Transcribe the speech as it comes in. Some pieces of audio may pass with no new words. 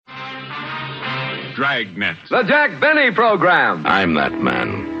Dragnet. The Jack Benny Program. I'm that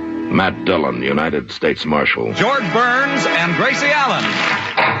man. Matt Dillon, United States Marshal. George Burns and Gracie Allen.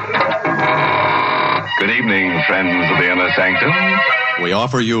 Good evening, friends of the Inner Sanctum. We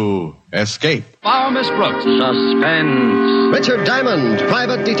offer you Escape. Follow Miss Brooks. Suspense. Richard Diamond,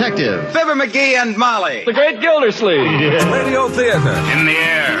 Private Detective. Fibber McGee and Molly. The Great Gildersleeve. Radio Theater. In the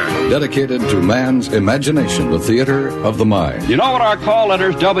air. Dedicated to man's imagination, the theater of the mind. You know what our call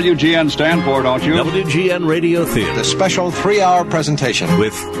letters WGN stand for, don't you? WGN Radio Theater. The special 3-hour presentation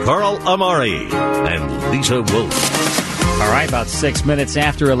With Carl Amari and Lisa Wolf. All right, about 6 minutes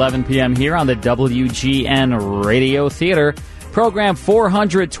after 11 p.m. here on the WGN Radio Theater. Program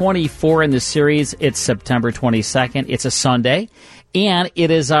 424 in the series. It's September 22nd. It's a Sunday, and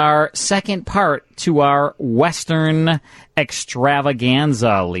it is our second part to our Western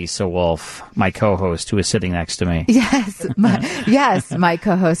extravaganza, Lisa Wolf, my co-host, who is sitting next to me. Yes, my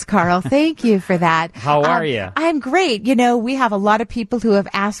co-host, Carl. Thank you for that. How are you? I'm great. You know, we have a lot of people who have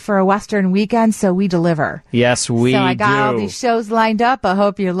asked for a Western weekend, so we deliver. Yes, we do. So I got all these shows lined up. I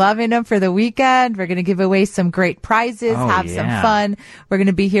hope you're loving them for the weekend. We're going to give away some great prizes, have some fun. We're going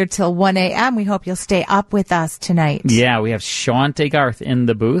to be here till 1 a.m. We hope you'll stay up with us tonight. Yeah, we have Sean Garth in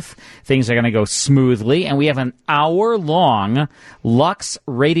the booth. Things are going to go smoothly, and we have an hour-long Lux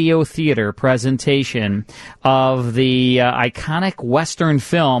Radio Theater presentation of the iconic Western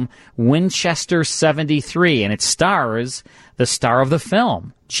film Winchester 73, and it stars the star of the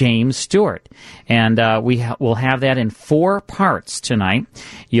film, James Stewart. And we'll have that in 4 parts tonight.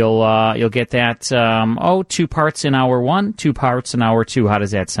 You'll get that 2 parts in hour 1, 2 parts in hour 2. How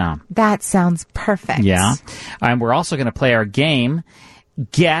does that sound? That sounds perfect. Yeah. And we're also going to play our game,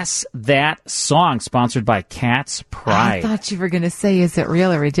 Guess That Song, sponsored by Cat's Pride. I thought you were going to say, is it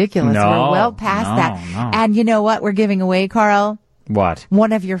real or ridiculous? No, we're well past that. No. And you know what we're giving away, Carl? What?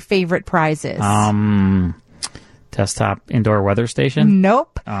 One of your favorite prizes. Desktop indoor weather station?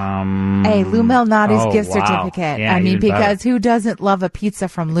 Nope. Hey, Lou Malnati's gift certificate. Yeah, I mean, even because better. who doesn't love a pizza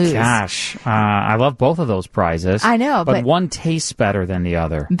from Lou's? Gosh, I love both of those prizes. I know, but one tastes better than the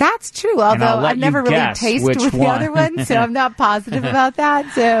other. That's true, although I've never really tasted with the other one, so I'm not positive about that.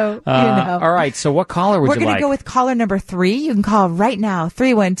 So, you know. All right, so what caller would you like? We're going to go with caller number 3. You can call right now,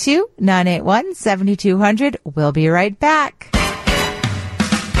 312-981-7200. We'll be right back.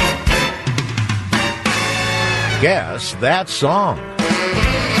 Guess That Song.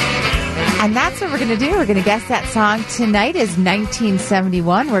 And that's what we're going to do. We're going to guess that song. Tonight is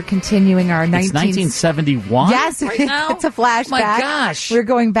 1971. We're continuing our 1971? Yes, right now? It's a flashback. Oh my gosh. We're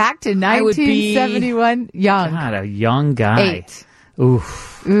going back to 1971. Young. God, a young guy. 8.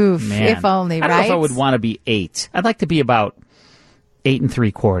 Oof, man. If only, I right? don't know if I would want to be 8. I'd like to be about 8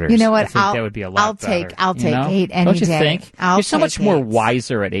 3/4. You know what? I think that would be a lot better. I'll take 8 any Don't you day. think? You're so much more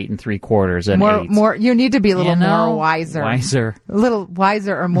wiser at 8 3/4 than 8. More. You need to be a little more wiser. Wiser. A little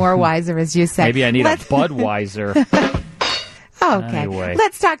wiser or more wiser, as you said. Maybe I need a Budweiser. Okay. Anyway.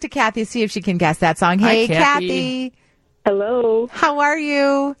 Let's talk to Kathy, see if she can guess that song. Hey, Hi, Kathy. Hello. How are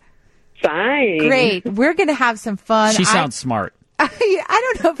you? Fine. Great. We're going to have some fun. She sounds smart. I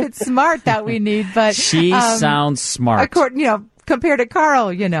don't know if it's smart that we need, but she sounds smart. Compared to Carl,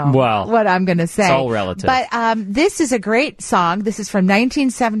 well, what I'm going to say. It's all relative. But this is a great song. This is from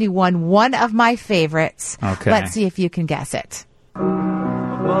 1971, one of my favorites. Okay. Let's see if you can guess it. Oh,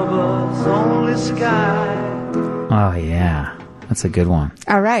 yeah. That's a good one.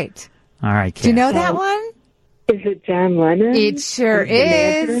 All right. All right, Kathy. Do you know that one? Is it John Lennon? It sure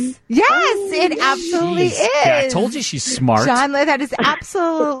is. Yes, it absolutely is. Yeah, I told you she's smart. John Lennon, that is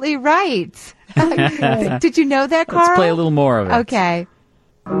absolutely right. Did you know that, Carl? Let's play a little more of it. Okay.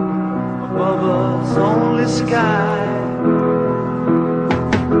 Only sky.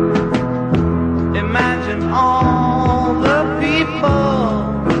 Imagine all the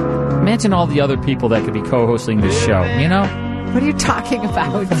people. Imagine all the other people that could be co-hosting this show, you know? What are you talking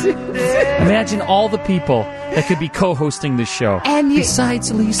about? Imagine all the people that could be co-hosting this show.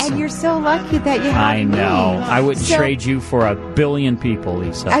 Besides Lisa. And you're so lucky that you have I know. me. I wouldn't trade you for 1 billion people,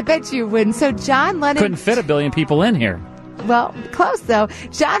 Lisa. I bet you wouldn't. So John Lennon... Couldn't fit 1 billion people in here. Well, close, though.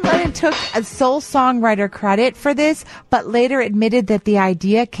 John Lennon took a sole songwriter credit for this, but later admitted that the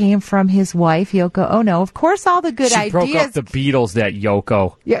idea came from his wife, Yoko Ono. Of course, all the good ideas... She broke up the Beatles, that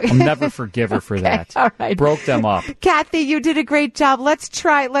Yoko. I'll never forgive her for that. All right. Broke them up. Kathy, you did a great job. Let's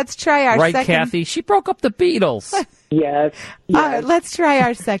try our second... Right, Kathy? She broke up the Beatles. Yes. All right, let's try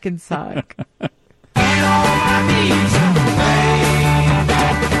our second song.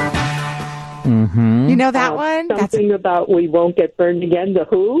 Mm-hmm. You know that one? Something about We Won't Get Burned Again, The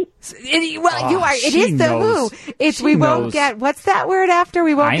Who? It is The Who. It's We Won't Get, what's that word after?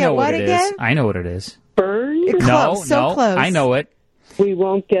 We won't get what again? I know what it is. Burned? Close, close. I know it. We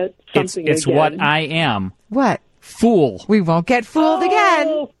won't get something It's again. what I am. What? Fool. We won't get fooled again.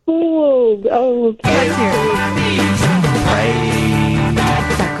 Oh, fooled. Oh, okay. Let's hear it.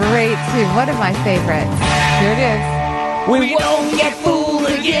 It's a great tune. One of my favorites. Here it is. We won't get fooled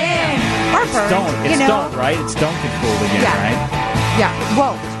again. Or burned, It's don't, right? It's don't get fooled again, right? Yeah,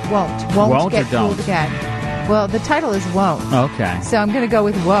 won't get or don't? fooled again. Well, the title is Won't. Okay. So I'm going to go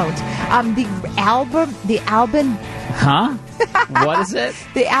with Won't. The album. Huh? What is it?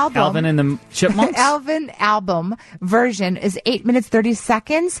 The album. Alvin and the Chipmunks? The Alvin album version is 8 minutes, 30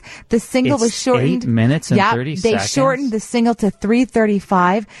 seconds. The single was shortened. 8 minutes and 30 they seconds? shortened the single to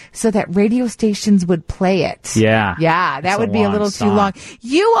 3:35 so that radio stations would play it. Yeah. Yeah, that It's would a be a long little song. too long.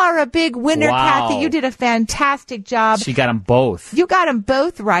 You are a big winner, Wow. Kathy. You did a fantastic job. She got them both. You got them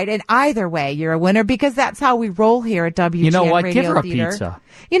both right, and either way, you're a winner because that's how we roll here at WGN You know what? Radio Give her a Theater. pizza.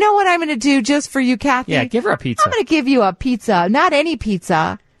 You know what I'm going to do just for you, Kathy? Yeah, give her a pizza. I'm going to give you a pizza. Not any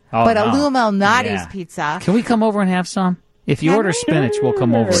pizza, Oh, but no. a Lou Malnati's Yeah. pizza. Can we come over and have some? If you order spinach, we'll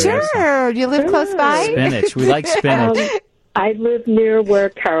come over and have some. Sure. Do you live close by? Spinach. We like spinach. I live near where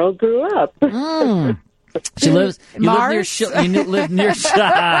Carol grew up. She lives. You Mars? live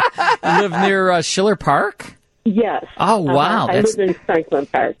near Schiller Park. Yes. Oh wow, I live in Franklin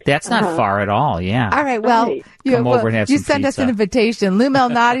Park. That's not far at all. Yeah. All right, well, Right. Come over and have you some send us pizza. an invitation. Lou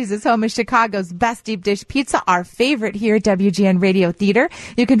Malnati's is home of Chicago's best deep dish pizza, our favorite here at WGN Radio Theater.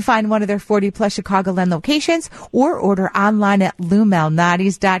 You can find one of their 40-plus Chicagoland locations or order online at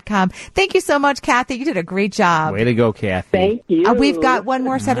LouMalnati's.com. Thank you so much, Kathy. You did a great job. Way to go, Kathy. Thank you. We've got one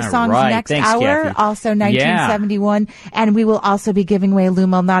more set of All songs right. next Thanks, hour, Kathy. also 1971, and we will also be giving away a Lou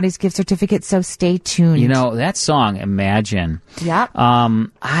Malnati's gift certificate, so stay tuned. You know that song, Imagine. Yeah.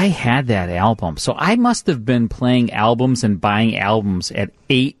 I had that album, so I must have been playing albums and buying albums at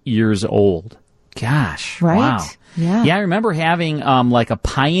 8 years old. Gosh, Right? wow. Yeah. Yeah, I remember having like a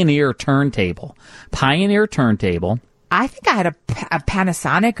Pioneer turntable. I think I had a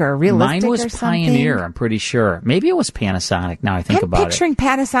Panasonic or a Realistic Mine was or something. Pioneer, I'm pretty sure. Maybe it was Panasonic. Now I think I'm about picturing it.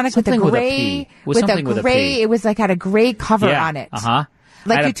 Panasonic Something with with a a gray, P. With something with a P. It was like had a gray cover Yeah. on it. Uh-huh. I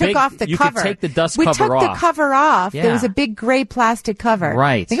Like had you a took big- off the you cover. could take the dust we cover took off. the cover off. Yeah. There was a big gray plastic cover.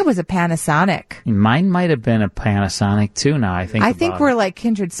 Right. I think it was a Panasonic. Mine might have been a Panasonic too. Now I think. I think about we're it. like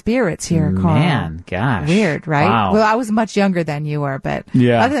kindred spirits here, Carl. Man, gosh, Weird, right? Wow. Well, I was much younger than you were, but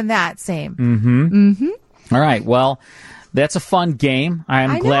Yeah. other than that, same. All right. Well, that's a fun game.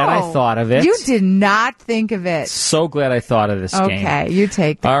 I'm glad I know. thought of it. You did not think of it. So glad I thought of this game. Okay, you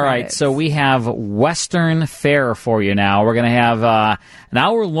take the All right, credit. so we have Western Fare for you now. We're going to have an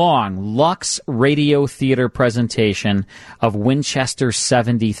hour-long Lux Radio Theater presentation of Winchester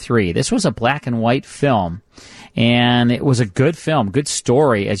 73. This was a black and white film, and it was a good film, good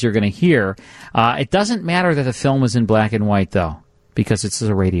story, as you're going to hear. It doesn't matter that the film was in black and white, though, because it's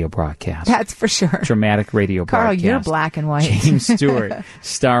a radio broadcast. That's for sure. Dramatic radio Carl, broadcast. you're black and white. James Stewart,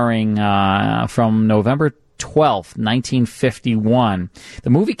 starring from November 12th, 1951. The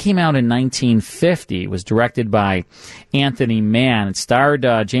movie came out in 1950. It was directed by Anthony Mann. It starred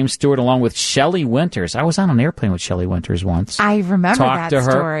James Stewart along with Shelley Winters. I was on an airplane with Shelley Winters once. I remember Talked that to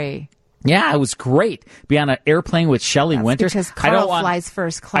her. story. Yeah, it was great. Be on an airplane with Shelley Winters. Because Carl flies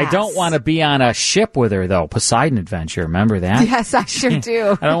first class. I don't want to be on a ship with her though. Poseidon Adventure, remember that? Yes, I sure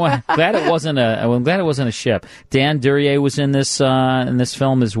do. I don't want. I'm glad it wasn't a ship. Dan Duryea was in this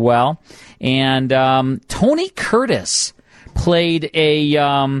film as well, and Tony Curtis played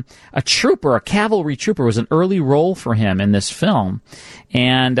a trooper, a cavalry trooper. It was an early role for him in this film,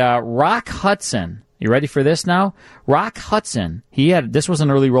 and Rock Hudson. You ready for this now? Rock Hudson. This was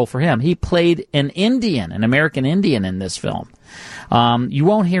an early role for him. He played an American Indian in this film. You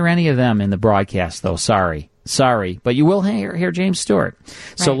won't hear any of them in the broadcast, though. Sorry, but you will hear James Stewart.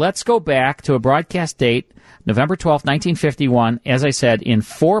 So let's go back to a broadcast date, November 12th, 1951. As I said, in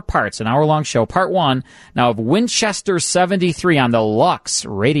 4 parts, an hour-long show. Part 1 now of Winchester 73 on the Lux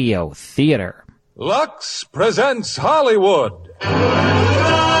Radio Theater. Lux presents Hollywood.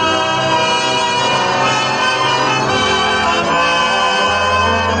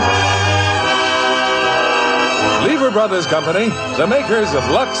 Lever Brothers Company, the makers of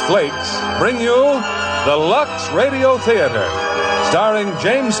Lux Flakes, bring you the Lux Radio Theater, starring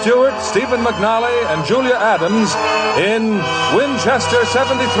James Stewart, Stephen McNally, and Julia Adams in Winchester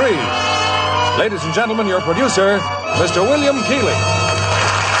 73. Ladies and gentlemen, your producer, Mr. William Keighley.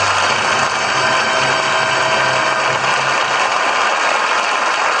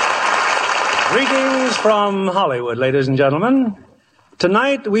 Greetings from Hollywood, ladies and gentlemen.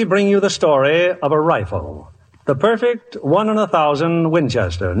 Tonight we bring you the story of a rifle, the perfect 1 in 1,000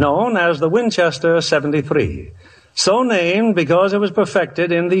 Winchester, known as the Winchester 73, so named because it was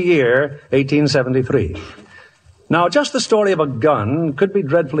perfected in the year 1873. Now, just the story of a gun could be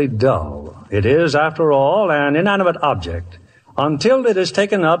dreadfully dull. It is, after all, an inanimate object, until it is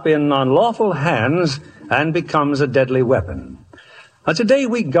taken up in unlawful hands and becomes a deadly weapon. Now, today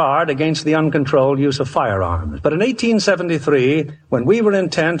we guard against the uncontrolled use of firearms. But in 1873, when we were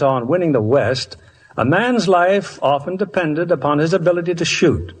intent on winning the West, a man's life often depended upon his ability to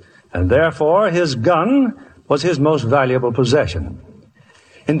shoot, and therefore his gun was his most valuable possession.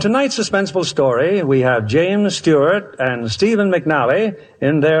 In tonight's suspenseful story, we have James Stewart and Stephen McNally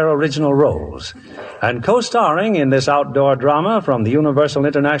in their original roles. And co-starring in this outdoor drama from the Universal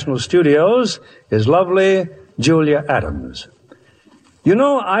International Studios is lovely Julia Adams. You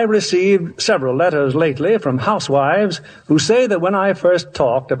know, I received several letters lately from housewives who say that when I first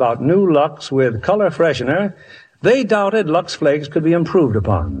talked about new Lux with color freshener, they doubted Lux Flakes could be improved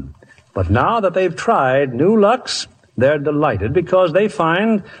upon. But now that they've tried new Lux, they're delighted because they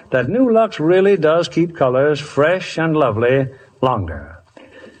find that new Lux really does keep colors fresh and lovely longer.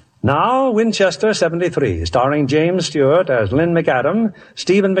 Now, Winchester 73, starring James Stewart as Lynn McAdam,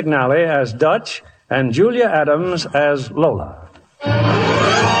 Stephen McNally as Dutch, and Julia Adams as Lola.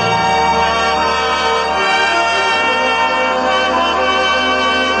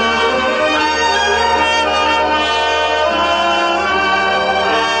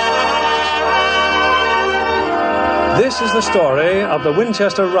 This is the story of the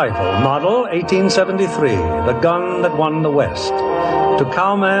Winchester rifle, model 1873, the gun that won the West. To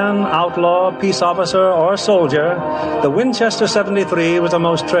cowman, outlaw, peace officer, or soldier, the Winchester 73 was a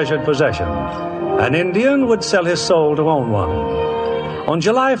most treasured possession. An Indian would sell his soul to own one. On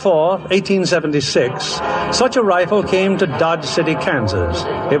July 4th, 1876, such a rifle came to Dodge City, Kansas.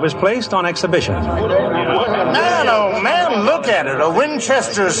 It was placed on exhibition. Man, oh man, look at it, a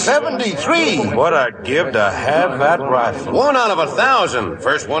Winchester 73. What I'd give to have that rifle. 1 out of 1,000.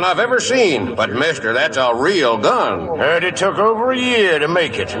 First one I've ever seen. But, mister, that's a real gun. Heard it took over a year to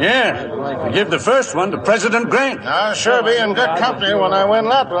make it. Yeah, I give the first one to President Grant. I'll sure be in good company when I win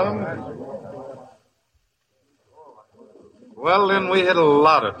that one. Well, Lynn, we hit a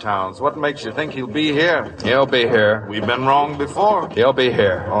lot of towns. What makes you think he'll be here? He'll be here. We've been wrong before. He'll be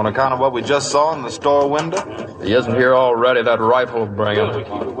here. On account of what we just saw in the store window? He isn't here already. That rifle will bring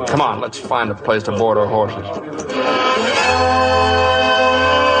him. Come on, let's find a place to board our horses.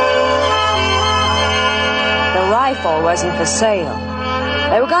 The rifle wasn't for sale.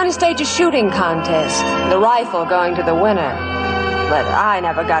 They were going to stage a shooting contest. The rifle going to the winner. But I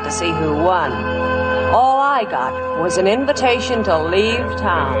never got to see who won. All I got was an invitation to leave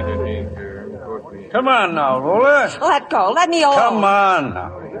town. Come on now, Lola. Let go. Let me alone. Come on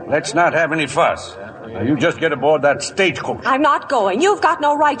now. Let's not have any fuss. Now, you just get aboard that stagecoach. I'm not going. You've got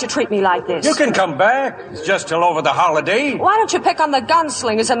no right to treat me like this. You can come back. It's just till over the holiday. Why don't you pick on the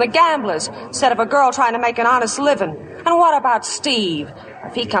gunslingers and the gamblers instead of a girl trying to make an honest living? And what about Steve?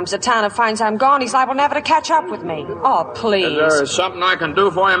 If he comes to town and finds I'm gone, he's liable never to catch up with me. Oh, please. Is there something I can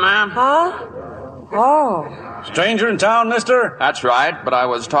do for you, ma'am? Huh? Oh. Stranger in town, mister? That's right, but I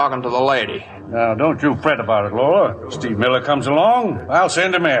was talking to the lady. Now, don't you fret about it, Lola. Steve Miller comes along, I'll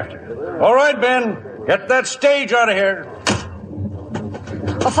send him after. All right, Ben. Get that stage out of here.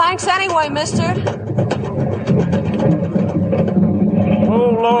 Well, thanks anyway, mister.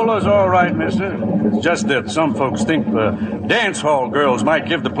 Oh, Lola's all right, mister. It's just that some folks think the dance hall girls might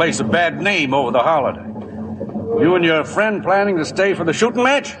give the place a bad name over the holiday. You and your friend planning to stay for the shooting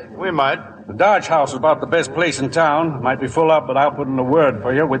match? We might. The Dodge House is about the best place in town. Might be full up, but I'll put in a word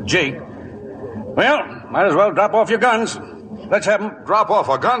for you with Jake. Well, might as well drop off your guns. Let's have them. Drop off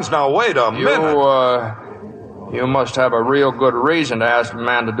our guns now? Wait a minute. You must have a real good reason to ask a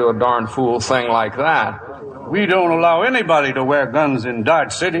man to do a darn fool thing like that. We don't allow anybody to wear guns in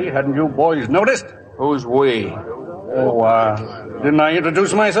Dodge City. Hadn't you boys noticed? Who's we? Oh, didn't I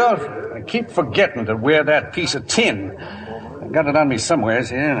introduce myself? I keep forgetting to wear that piece of tin. I got it on me somewheres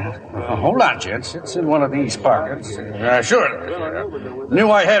here. Hold on, gents. It's in one of these pockets. Sure.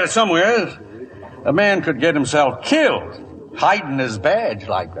 Knew I had it somewhere. A man could get himself killed hiding his badge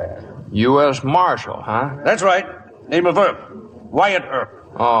like that. U.S. Marshal, huh? That's right. Name of Earp. Wyatt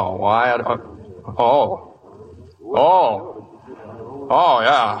Earp. Oh, Wyatt Earp.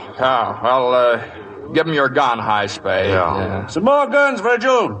 Yeah. Well, give him your gun, High Spade. Yeah. Some more guns,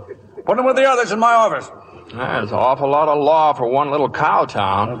 Virgil. Put them with the others in my office. There's an awful lot of law for one little cow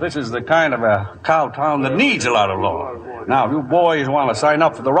town. Well, this is the kind of a cow town that needs a lot of law. Now, if you boys want to sign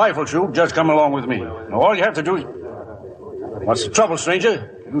up for the rifle shoot, just come along with me. Now, all you have to do is... What's the trouble,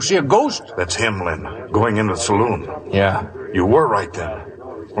 stranger? You see a ghost? That's him, Lynn, going into the saloon. Yeah. You were right then.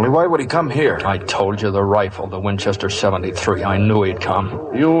 Only why would he come here? I told you the rifle, the Winchester 73. I knew he'd come.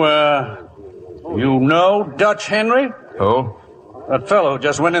 You know Dutch Henry? Who? That fellow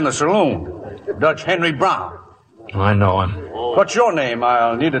just went in the saloon. Dutch Henry Brown. I know him. What's your name?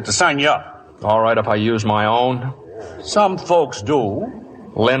 I'll need it to sign you up. All right if I use my own? Some folks do.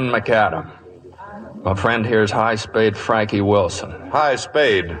 Lynn McAdam. My friend here's High Spade Frankie Wilson. High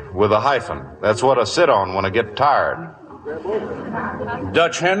Spade with a hyphen. That's what I sit on when I get tired.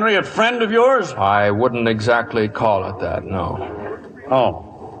 Dutch Henry, a friend of yours? I wouldn't exactly call it that, no.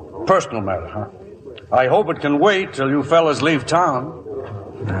 Oh, personal matter, huh? I hope it can wait till you fellas leave town.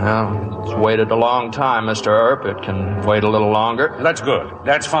 Well, it's waited a long time, Mr. Earp. It can wait a little longer. That's good.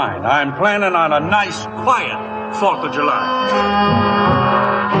 That's fine. I'm planning on a nice, quiet 4th of July.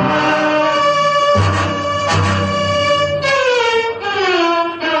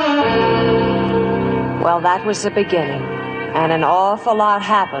 Well, that was the beginning, and an awful lot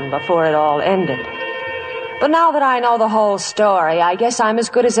happened before it all ended. But now that I know the whole story, I guess I'm as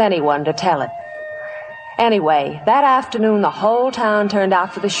good as anyone to tell it. Anyway, that afternoon, the whole town turned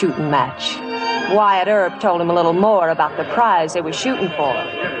out for the shooting match. Wyatt Earp told him a little more about the prize they were shooting for.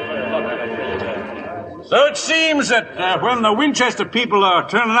 So it seems that when the Winchester people are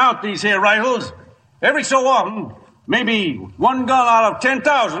turning out these here rifles, every so often, maybe one gun out of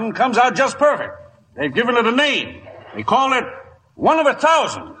 10,000 comes out just perfect. They've given it a name. They call it 1 of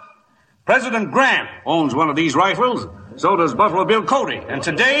 1,000. President Grant owns one of these rifles. So does Buffalo Bill Cody. And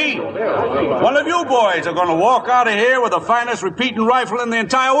today, one of you boys are going to walk out of here with the finest repeating rifle in the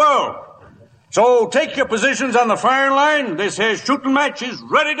entire world. So take your positions on the firing line. This here shooting match is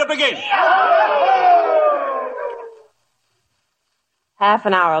ready to begin. Half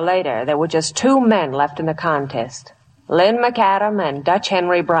an hour later, there were just 2 men left in the contest. Lynn McAdam and Dutch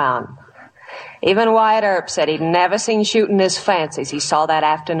Henry Brown. Even Wyatt Earp said he'd never seen shooting as fancy as he saw that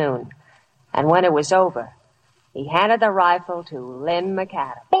afternoon. And when it was over, he handed the rifle to Lynn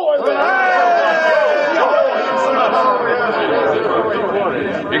McAdam.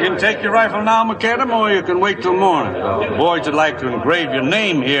 You can take your rifle now, McAdam, or you can wait till morning. The boys would like to engrave your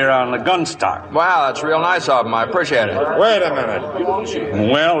name here on the gun stock. Wow, that's real nice of them. I appreciate it. Wait a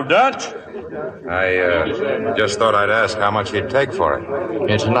minute. Well, Dutch? I just thought I'd ask how much you'd take for it.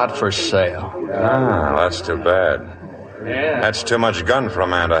 It's not for sale. Ah, that's too bad. That's too much gun for a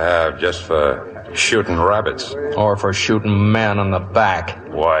man to have just for shooting rabbits. Or for shooting men in the back.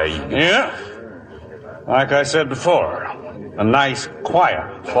 Why? Yeah. Like I said before, a nice,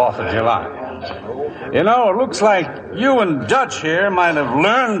 quiet 4th of July. You know, it looks like you and Dutch here might have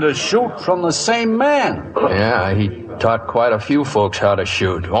learned to shoot from the same man. Yeah, he taught quite a few folks how to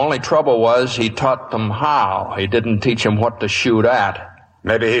shoot. Only trouble was he taught them how. He didn't teach them what to shoot at.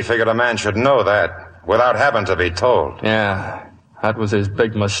 Maybe he figured a man should know that without having to be told. Yeah, that was his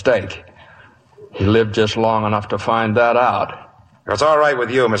big mistake. He lived just long enough to find that out. If it's all right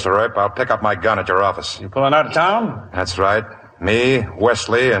with you, Mr. Earp, I'll pick up my gun at your office. You pulling out of town? That's right. Me,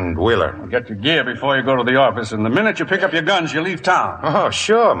 Wesley, and Wheeler. Get your gear before you go to the office, and the minute you pick up your guns, you leave town. Oh,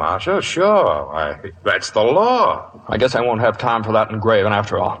 sure, Marshal, sure. Why, that's the law. I guess I won't have time for that engraving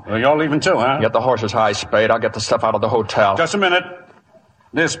after all. Well, you're leaving too, huh? Get the horses, High Spade. I'll get the stuff out of the hotel. Just a minute.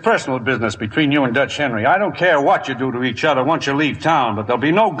 This personal business between you and Dutch Henry. I don't care what you do to each other once you leave town, but there'll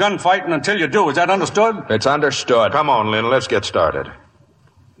be no gunfighting until you do. Is that understood? It's understood. Come on, Lynn, let's get started.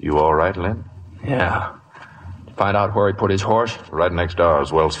 You all right, Lynn? Yeah. Find out where he put his horse? Right next door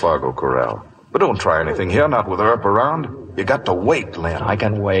is Wells Fargo Corral. But don't try anything here, not with Earp around. You got to wait, Lynn. I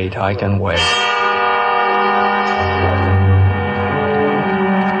can wait.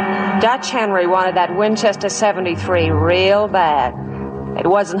 Dutch Henry wanted that Winchester 73 real bad. It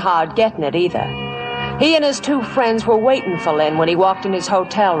wasn't hard getting it either. He and his 2 friends were waiting for Lynn when he walked in his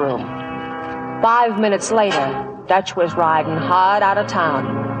hotel room. 5 minutes later, Dutch was riding hard out of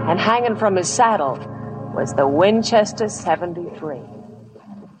town, and hanging from his saddle was the Winchester 73.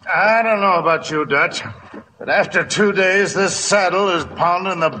 I don't know about you, Dutch, but after 2 days, this saddle is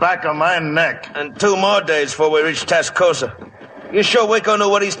pounding the back of my neck. And 2 more days before we reach Tascosa. You sure Waco knew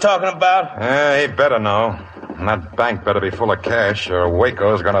what he's talking about? He better know. And that bank better be full of cash, or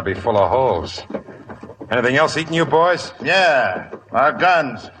Waco's gonna be full of holes. Anything else eating you, boys? Yeah, our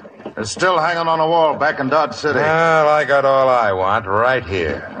guns. They're still hanging on a wall back in Dodge City. Well, I got all I want right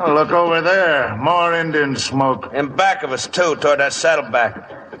here. Oh, look over there. More Indian smoke. In back of us, too, toward that saddleback.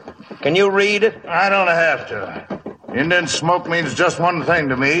 Can you read it? I don't have to. Indian smoke means just one thing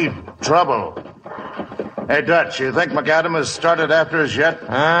to me, trouble. Hey, Dutch, you think McAdam has started after us yet?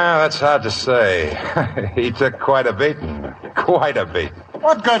 That's hard to say. He took quite a beating. Quite a beating.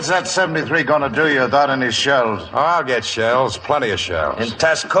 What good's that 73 gonna do you without any shells? Oh, I'll get shells. Plenty of shells. In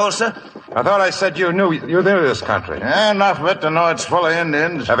Tascosa? I thought I said you knew this country. Yeah, enough of it to know it's full of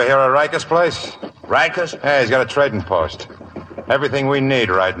Indians. Ever hear of Riker's place? Riker's? Yeah, he's got a trading post. Everything we need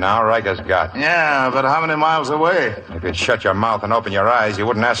right now, Riker's got. Yeah, but how many miles away? If you'd shut your mouth and open your eyes, you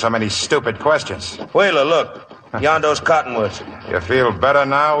wouldn't ask so many stupid questions. Wheeler, look. Yondo's cottonwoods. You feel better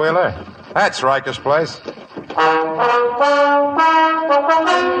now, Wheeler? That's Riker's place.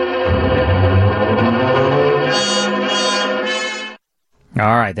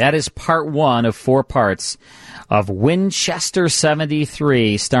 All right, that is part one of 4 parts of Winchester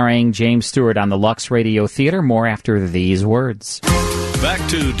 73, starring James Stewart on the Lux Radio Theater. More after these words. Back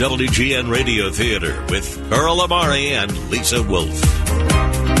to WGN Radio Theater with Earl Amari and Lisa Wolf.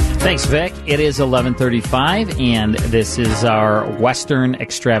 Thanks, Vic. It is 11:35, and this is our Western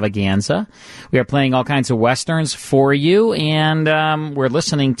extravaganza. We are playing all kinds of Westerns for you, and we're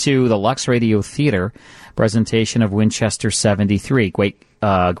listening to the Lux Radio Theater presentation of Winchester 73. Great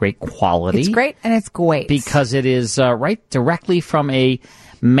quality. It's great, and it's great. Because it is right directly from a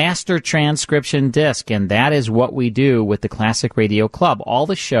master transcription disc, and that is what we do with the Classic Radio Club. All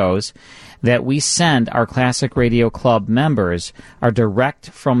the shows that we send our Classic Radio Club members are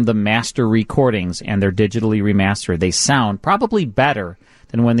direct from the master recordings, and they're digitally remastered. They sound probably better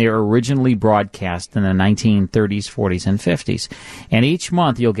than when they were originally broadcast in the 1930s, 40s, and 50s. And each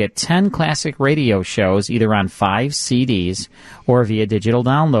month you'll get 10 classic radio shows, either on 5 CDs or via digital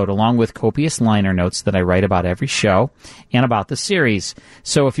download, along with copious liner notes that I write about every show and about the series.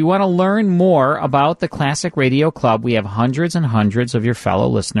 So if you want to learn more about the Classic Radio Club, we have hundreds and hundreds of your fellow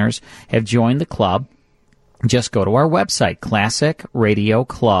listeners have joined the club. Just go to our website,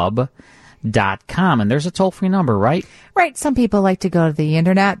 classicradioclub.com, and there's a toll-free number, right? Right. Some people like to go to the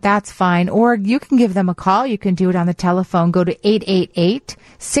internet. That's fine. Or you can give them a call. You can do it on the telephone. Go to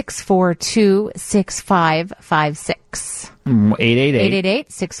 888-642-6556.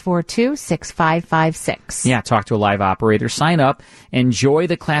 888-642-6556. Yeah, talk to a live operator. Sign up. Enjoy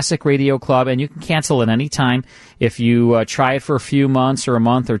the Classic Radio Club, and you can cancel at any time. If you try it for a few months or a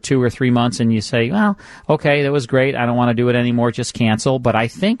month or 2 or 3 months and you say, well, okay, that was great, I don't want to do it anymore, just cancel. But I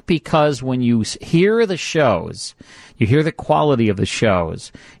think because when you hear the shows, you hear the quality of the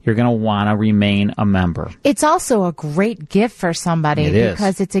shows, you're going to want to remain a member. It's also a great gift for somebody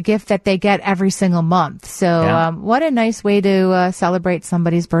because it's a gift that they get every single month. So what a nice way to celebrate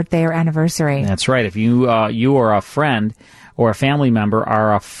somebody's birthday or anniversary. That's right. If you or a friend or a family member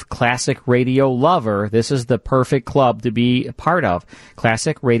are a classic radio lover, this is the perfect club to be a part of.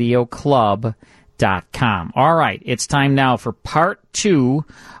 ClassicRadioClub.com. All right, it's time now for part 2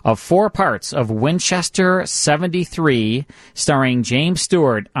 of 4 parts of Winchester 73, starring James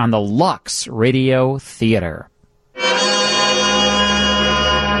Stewart on the Lux Radio Theater.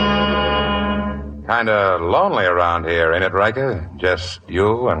 Kind of lonely around here, ain't it, Riker? Just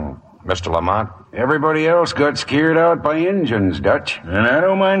you and Mr. Lamont? Everybody else got scared out by Injuns, Dutch. And I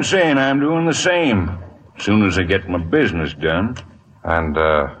don't mind saying I'm doing the same. As soon as I get my business done. And,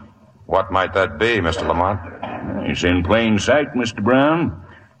 what might that be, Mr. Lamont? It's in plain sight, Mr. Brown.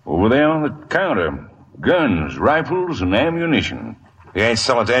 Over there on the counter. Guns, rifles, and ammunition. You ain't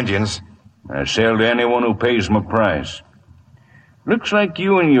selling to Indians? I sell to anyone who pays my price. Looks like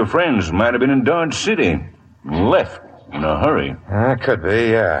you and your friends might have been in Dodge City. Left in a hurry. Could be,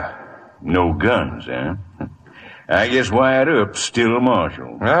 yeah. No guns, eh? I guess Wyatt Earp's still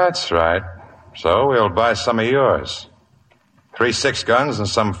marshal. That's right. So we'll buy some of yours. 3 6-guns and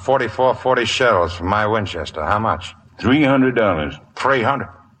some 44-40 shells from my Winchester. How much? $300. $300?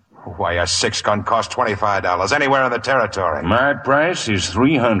 Why, a 6-gun costs $25 anywhere in the territory. My price is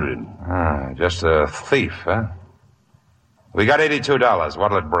 $300. Just a thief, huh? We got $82.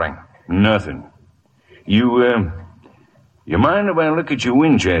 What'll it bring? Nothing. You mind if I look at your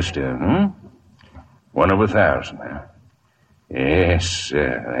Winchester, huh? 1 of 1,000, huh? Yes,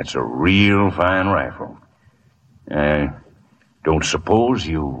 that's a real fine rifle. Don't suppose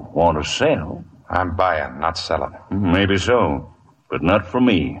you want to sell? I'm buying, not selling. Maybe so, but not for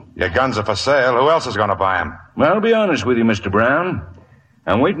me. Your guns are for sale. Who else is going to buy them? Well, I'll be honest with you, Mr. Brown.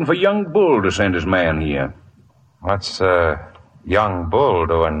 I'm waiting for young Bull to send his man here. What's young Bull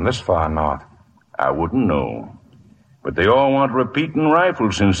doing this far north? I wouldn't know. But they all want repeating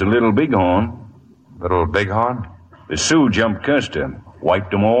rifles since the Little Bighorn. Little Bighorn? The Sioux jumped Custer,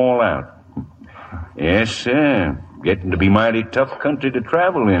 wiped them all out. Yes, sir. Getting to be mighty tough country to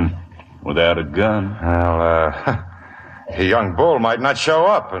travel in. without a gun. Well, a young bull might not show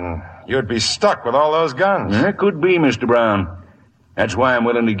up, and you'd be stuck with all those guns. That could be, Mr. Brown. That's why I'm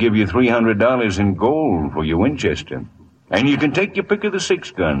willing to give you $300 in gold for your Winchester. And you can take your pick of the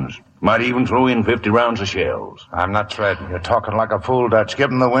 6 guns. Might even throw in 50 rounds of shells. I'm not trading. You're talking like a fool, Dutch.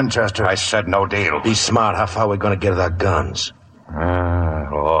 Give him the Winchester. I said no deal. Be smart. How far are we going to get with our guns?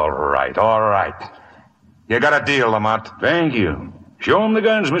 All right. You got a deal, Lamont. Thank you. Show 'em the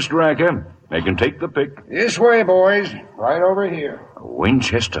guns, Mr. Riker. They can take the pick. This way, boys. Right over here. A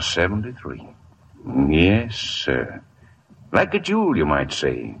Winchester 73. Yes, sir. Like a jewel, you might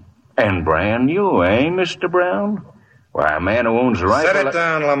say. And brand new, eh, Mr. Brown? Why, a man who owns a rifle... Set it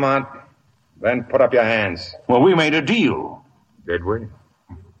down, Lamont. Then put up your hands. Well, we made a deal. Did we?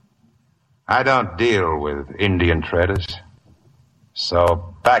 I don't deal with Indian traders.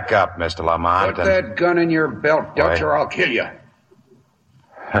 So back up, Mr. Lamont. Put that gun in your belt, Dutch, or I'll kill you.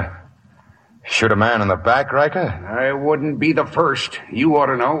 Shoot a man in the back, Riker? I wouldn't be the first. You ought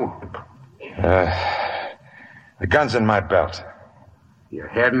to know. The gun's in my belt. You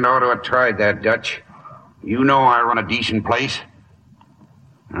hadn't ought to have tried that, Dutch. You know I run a decent place.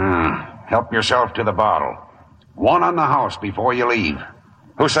 Help yourself to the bottle. One on the house before you leave.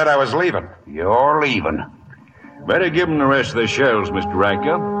 Who said I was leaving? You're leaving. Better give them the rest of the shells, Mr.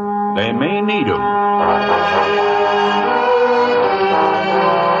 Riker. They may need them.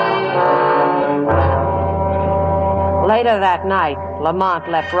 Later that night, Lamont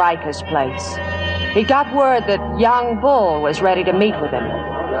left Riker's place. He got word that young Bull was ready to meet with him.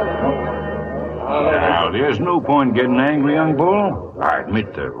 Now, there's no point getting angry, young Bull. I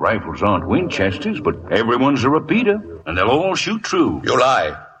admit the rifles aren't Winchesters, but everyone's a repeater, and they'll all shoot true. You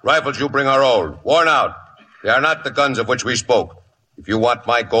lie. Rifles you bring are old, worn out. They are not the guns of which we spoke. If you want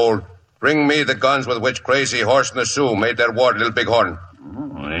my gold, bring me the guns with which Crazy Horse and the Sioux made their war at Little Bighorn.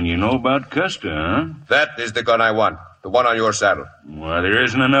 Oh, then you know about Custer, huh? That is the gun I want. The one on your saddle. Well, there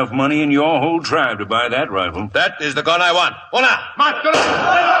isn't enough money in your whole tribe to buy that rifle. That is the gun I want. Well, now, march, go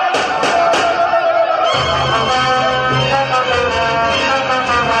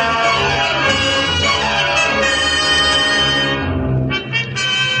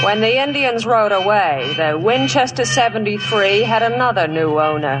When the Indians rode away, the Winchester 73 had another new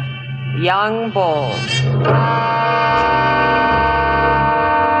owner, young Bull.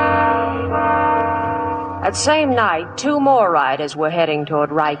 That same night, 2 more riders were heading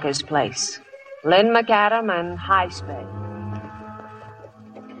toward Riker's place, Lynn McAdam and High Spade.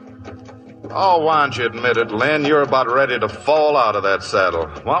 Oh, why don't you admit it, Lynn? You're about ready to fall out of that saddle.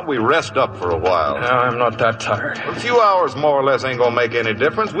 Why don't we rest up for a while? No, I'm not that tired. A few hours more or less ain't gonna make any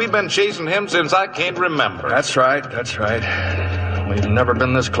difference. We've been chasing him since I can't remember. That's right. We've never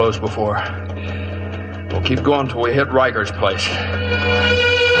been this close before. We'll keep going till we hit Riker's place.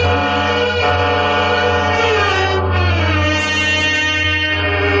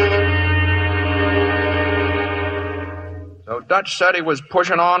 So Dutch said he was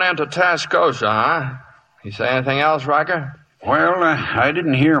pushing on into Tascosa, huh? He say anything else, Riker? Well, I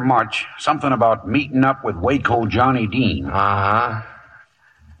didn't hear much. Something about meeting up with Waco Johnny Dean. Uh-huh.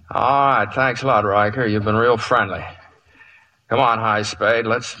 All right, thanks a lot, Riker. You've been real friendly. Come on, High Spade,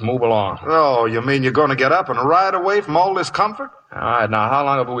 let's move along. Oh, you mean you're going to get up and ride away from all this comfort? All right, now, how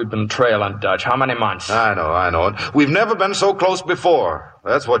long have we been trailing Dutch? How many months? I know. We've never been so close before.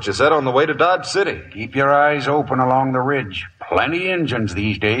 That's what you said on the way to Dodge City. Keep your eyes open along the ridge. Plenty Injuns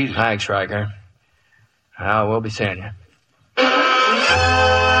these days. Thanks, Riker. Well, we'll be seeing you.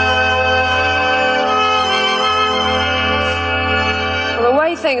 Well, the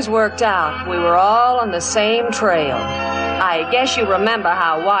way things worked out, we were all on the same trail. I guess you remember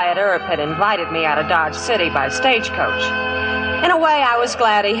how Wyatt Earp had invited me out of Dodge City by stagecoach. In a way, I was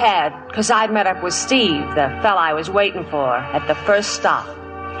glad he had, because I'd met up with Steve, the fella I was waiting for, at the first stop.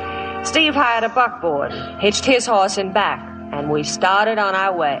 Steve hired a buckboard, hitched his horse in back, and we started on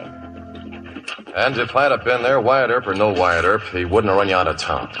our way. And if I'd have been there, Wyatt Earp or no Wyatt Earp, he wouldn't have run you out of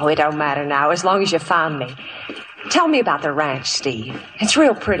town. Oh, it don't matter now, as long as you found me. Tell me about the ranch, Steve. It's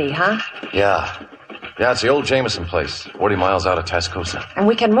real pretty, huh? Yeah, it's the old Jameson place, 40 miles out of Tascosa. And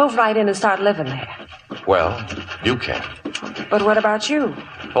we can move right in and start living there. Well, you can. But what about you?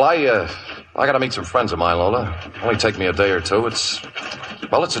 Well, I gotta meet some friends of mine, Lola. Only take me a day or two. It's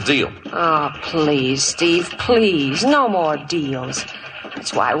a deal. Oh, please, Steve, please. No more deals.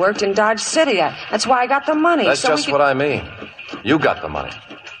 That's why I worked in Dodge City. That's why I got the money. That's just what I mean. You got the money.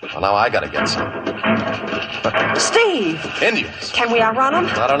 Well, now I gotta get some. Steve! Indians. Can we outrun them?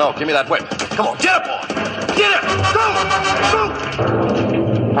 I don't know. Give me that whip. Come on, get it, boy! Get it! Go!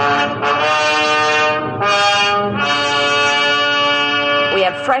 We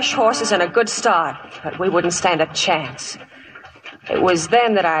had fresh horses and a good start, but we wouldn't stand a chance. It was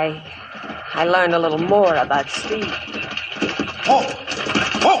then that I learned a little more about Steve. Whoa!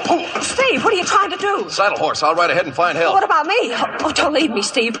 Steve, what are you trying to do? Saddle horse. I'll ride ahead and find help. What about me? Oh, don't leave me,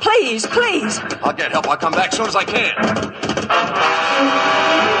 Steve. Please, please. I'll get help. I'll come back as soon as I can.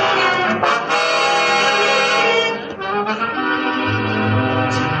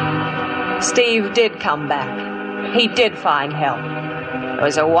 Steve did come back. He did find help. It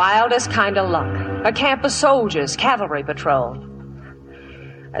was the wildest kind of luck. A camp of soldiers, cavalry patrol.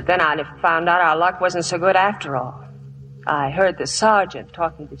 But then I found out our luck wasn't so good after all. I heard the sergeant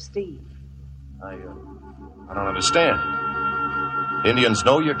talking to Steve. I don't understand. Indians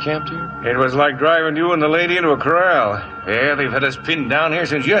know you're camped here? It was like driving you and the lady into a corral. Yeah, they've had us pinned down here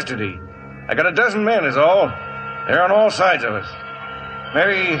since yesterday. I got a dozen men is all. They're on all sides of us.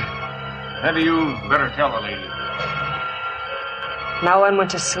 Maybe you better tell the lady. No one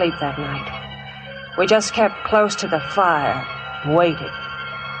went to sleep that night. We just kept close to the fire and waited,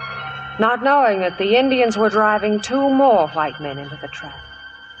 not knowing that the Indians were driving 2 more white men into the trap.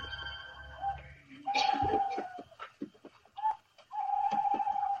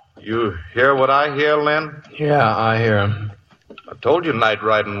 You hear what I hear, Lynn? Yeah, I hear him. I told you night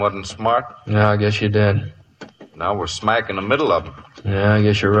riding wasn't smart. Yeah, I guess you did. Now we're smack in the middle of them. Yeah, I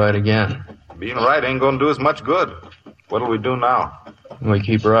guess you're right again. Being right ain't gonna do us much good. What'll we do now? We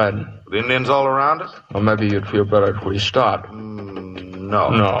keep riding. The Indians all around us? Well, maybe you'd feel better if we stopped. No.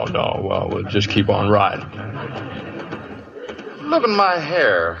 No. Well, we'll just keep on riding. Look at my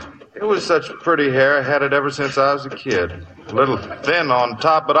hair. It was such pretty hair. I had it ever since I was a kid. A little thin on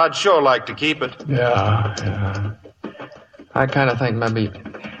top, but I'd sure like to keep it. Yeah. I kind of think maybe...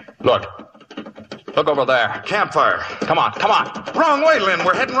 Look over there. Campfire. Come on. Wrong way, Lynn.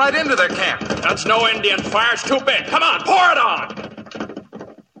 We're heading right into their camp. That's no Indian fire. It's too big. Come on, pour it on.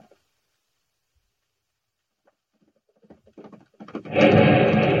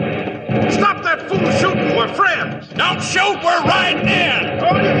 Stop that fool shooting. We're friends. Don't shoot. We're riding in.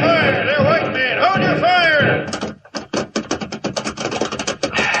 Hold your fire. They're white men. Hold your fire.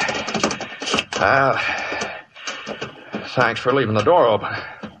 Thanks for leaving the door open.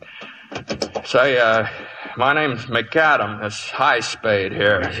 Say, my name's McAdam. It's High Spade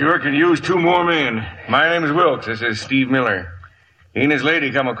here. Sure could use 2 more men. My name's Wilkes. This is Steve Miller. He and his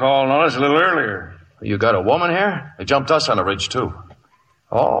lady come a-calling on us a little earlier. You got a woman here? They jumped us on the ridge, too.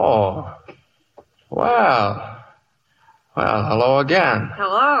 Oh. Well, hello again.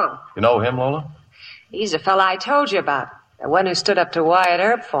 Hello. You know him, Lola? He's the fella I told you about. The one who stood up to Wyatt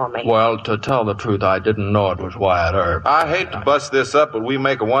Earp for me. Well, to tell the truth, I didn't know it was Wyatt Earp. I hate to bust this up, but we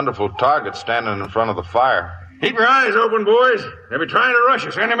make a wonderful target standing in front of the fire. Keep your eyes open, boys. They'll be trying to rush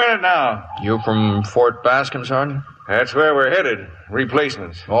us any minute now. You from Fort Bascom, Sergeant? That's where we're headed.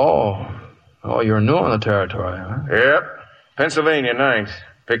 Replacements. Oh, you're new in the territory, huh? Yep. Pennsylvania 9th.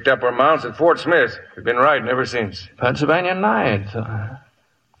 Picked up our mounts at Fort Smith. We've been riding ever since. Pennsylvania 9th.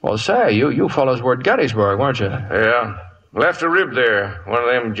 Well, say, you fellows were at Gettysburg, weren't you? Yeah. Left a rib there. One of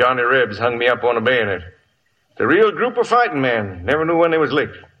them Johnny Ribs hung me up on a bayonet. It's a real group of fighting men. Never knew when they was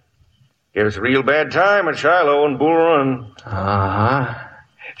licked. Gave us a real bad time at Shiloh and Bull Run. Uh-huh.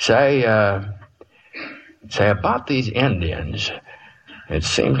 Say about these Indians, it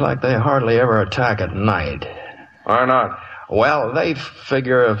seems like they hardly ever attack at night. Why not? Well, they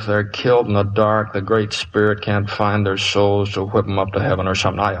figure if they're killed in the dark, the Great Spirit can't find their souls to whip them up to heaven or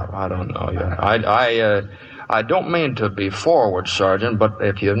something. I don't know. I don't mean to be forward, Sergeant, but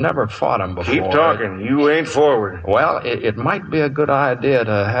if you've never fought them before... Keep talking. You ain't forward. Well, it might be a good idea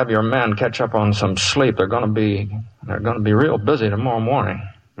to have your men catch up on some sleep. They're going to be real busy tomorrow morning.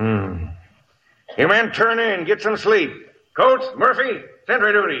 You men turn in. Get some sleep. Coates, Murphy,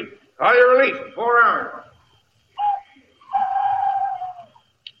 sentry duty. Call your relief in 4 hours.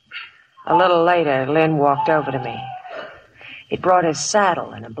 A little later, Lynn walked over to me. He'd brought his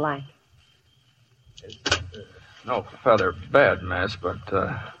saddle and a blanket. No feather bed, miss, but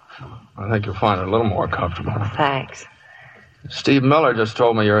I think you'll find it a little more comfortable. Thanks. Steve Miller just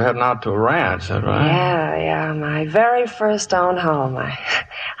told me you're heading out to a ranch, is that right? Yeah, my very first own home. I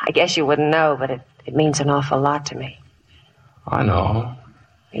guess you wouldn't know, but it means an awful lot to me. I know.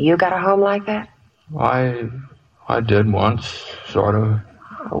 You got a home like that? I did once, sort of.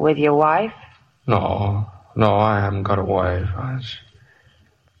 With your wife? No, I haven't got a wife. I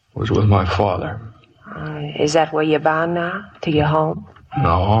was with my father. Is that where you're bound now? To your home?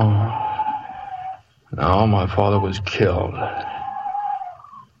 No, my father was killed.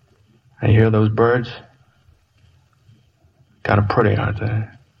 You hear those birds? Kind of pretty, aren't they?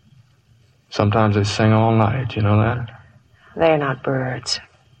 Sometimes they sing all night, you know that? They're not birds.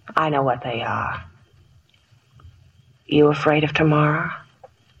 I know what they are. You afraid of tomorrow?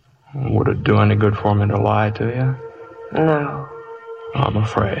 Would it do any good for me to lie to you? No. I'm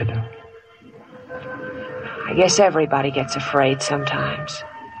afraid. I guess everybody gets afraid sometimes.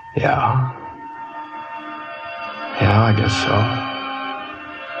 Yeah. Yeah, I guess so.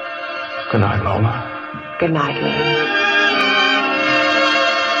 Good night, Lola. Good night, Lynn.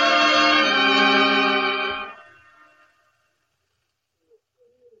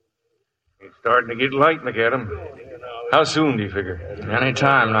 It's starting to get light, McAdam. How soon do you figure? Any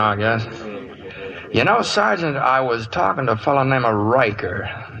time now, I guess. You know, Sergeant, I was talking to a fellow named Riker.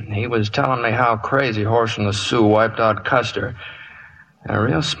 He was telling me how Crazy Horse and the Sioux wiped out Custer. They're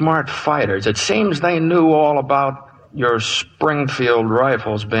real smart fighters. It seems they knew all about your Springfield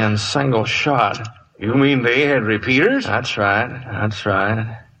rifles being single shot. You mean they had repeaters? That's right. That's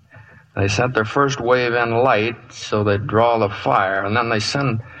right. They sent their first wave in light so they'd draw the fire, and then they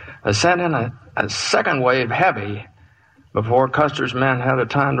sent in a second wave heavy before Custer's men had a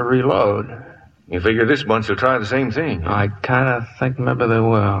time to reload. You figure this bunch will try the same thing? I kind of think maybe they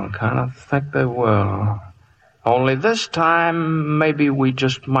will. Only this time, maybe we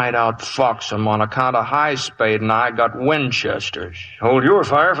just might outfox them on account of High Spade and I got Winchesters. Hold your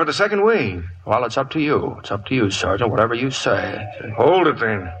fire for the second wave. Well, it's up to you. It's up to you, Sergeant, whatever you say. Hold it,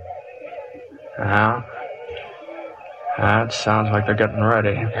 then. Yeah? That sounds like they're getting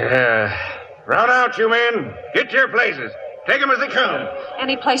ready. Yeah. Round out, you men. Get to your places. Take them as they come.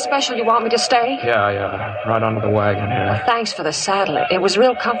 Any place special you want me to stay? Yeah. Right under the wagon here. Well, thanks for the saddle. It was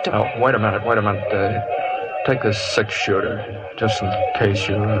real comfortable. Oh, wait a minute. Take this 6-shooter, just in case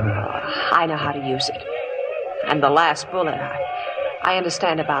you... I know how to use it. And the last bullet, I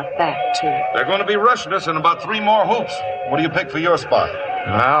understand about that, too. They're going to be rushing us in about 3 more hoops. What do you pick for your spot?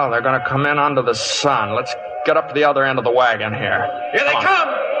 Well, they're going to come in under the sun. Let's get up to the other end of the wagon here. Here they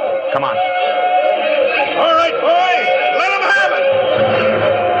come! Come on. All right, boys. Let them have it!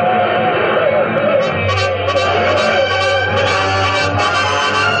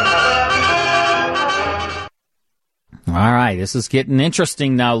 All right, this is getting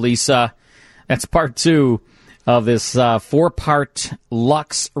interesting now, Lisa. That's part 2 of this 4-part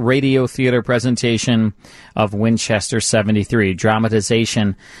Lux Radio Theater presentation of Winchester 73,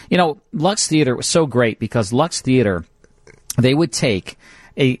 dramatization. You know, Lux Theater was so great because Lux Theater, they would take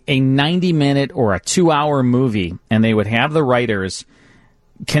a 90-minute or a 2-hour movie, and they would have the writers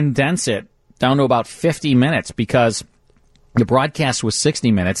condense it down to about 50 minutes because the broadcast was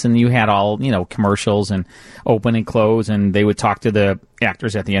 60 minutes, and you had all, commercials and open and close, and they would talk to the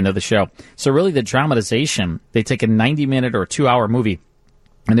actors at the end of the show. So really the dramatization, they take a 90-minute or 2-hour movie,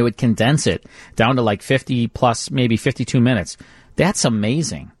 and they would condense it down to like 50 plus, maybe 52 minutes. That's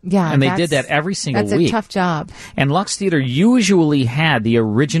amazing. Yeah. And they did that every single week. That's a tough job. And Lux Theater usually had the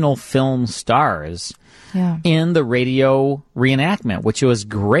original film stars in the radio reenactment, which was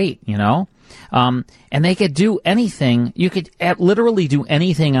great, and they could do anything. You could literally do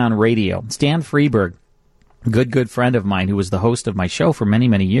anything on radio. Stan Freberg, good friend of mine who was the host of my show for many,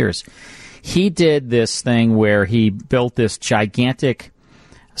 many years, he did this thing where he built this gigantic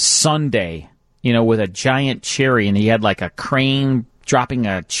sundae, with a giant cherry, and he had like a crane dropping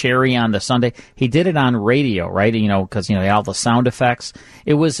a cherry on the sundae. He did it on radio, right? Because, they had all the sound effects.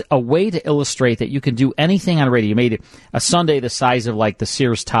 It was a way to illustrate that you can do anything on radio. He made a sundae the size of like the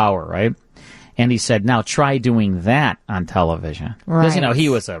Sears Tower, right? And he said, now try doing that on television. Because, he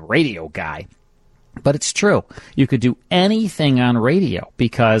was a radio guy. But it's true. You could do anything on radio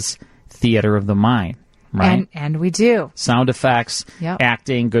because theater of the mind, right? And we do. Sound effects,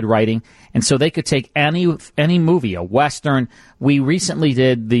 acting, good writing. And so they could take any movie, a Western. We recently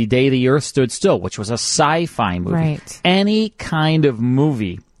did The Day the Earth Stood Still, which was a sci-fi movie. Right. Any kind of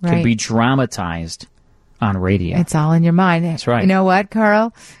movie could be dramatized on radio. It's all in your mind. That's right. You know what,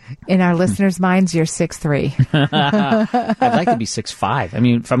 Carl? In our listeners' minds, you're 6'3". I'd like to be 6'5". I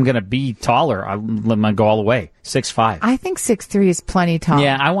mean, if I'm going to be taller, I'm going to go all the way. 6'5". I think 6'3" is plenty tall.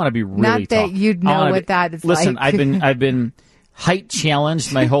 Yeah, I want to be really Not tall. that you'd know what that is Listen, like. I've been height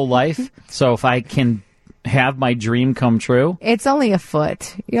challenged my whole life, so if I can have my dream come true. It's only a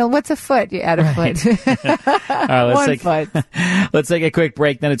foot. What's a foot? You add a foot. All right, 1 foot. Let's take a quick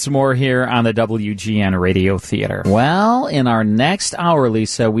break, then it's more here on the WGN Radio Theater. Well, in our next hour,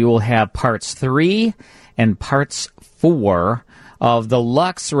 Lisa, we will have parts 3 and parts 4 of the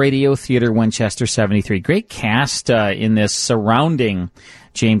Lux Radio Theater Winchester 73. Great cast in this surrounding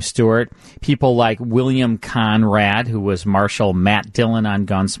James Stewart. People like William Conrad, who was Marshal Matt Dillon on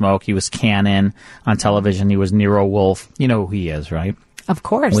Gunsmoke. He was Cannon on television. He was Nero Wolfe. You know who he is, right? Of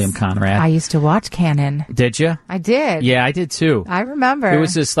course. William Conrad. I used to watch Cannon. Did you? I did. Yeah, I did too. I remember. It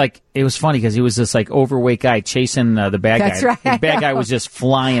was this it was funny because he was this overweight guy chasing the bad That's guy. right, The bad guy was just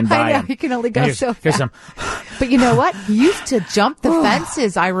flying by I know, him. he can only go Here's- so here's fast. But you know what? He used to jump the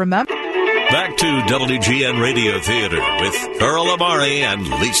fences. I remember. Back to WGN Radio Theater with Earl Amari and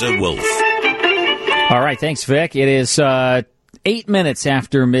Lisa Wolf. All right, thanks, Vic. It is 8 minutes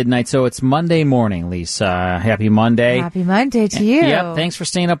after midnight, so it's Monday morning, Lisa. Happy Monday. Happy Monday to you. Yep, thanks for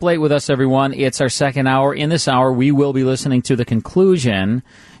staying up late with us, everyone. It's our second hour. In this hour, we will be listening to the conclusion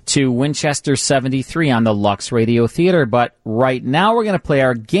to Winchester 73 on the Lux Radio Theater. But right now, we're going to play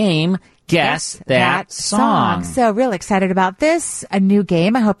our game, Guess That Song. So real excited about this. A new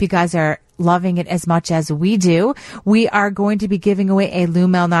game. I hope you guys are loving it as much as we do. We are going to be giving away a Lou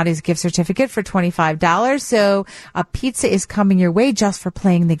Malnati's gift certificate for $25. So a pizza is coming your way just for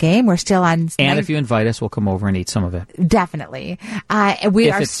playing the game. We're still on. And if you invite us, we'll come over and eat some of it. Definitely.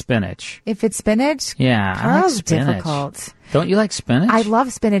 If it's spinach. If it's spinach? Yeah, I like Carl's spinach. difficult. Don't you like spinach? I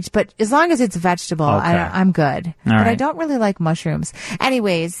love spinach, but as long as it's vegetable, Okay. I'm good. All but I right. don't really like mushrooms.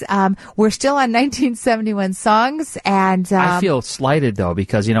 Anyways, we're still on 1971 songs, and I feel slighted, though,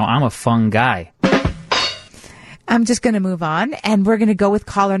 because, I'm a fun guy. I'm just going to move on, and we're going to go with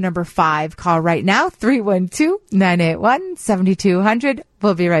caller number 5. Call right now, 312-981-7200.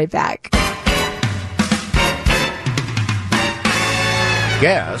 We'll be right back.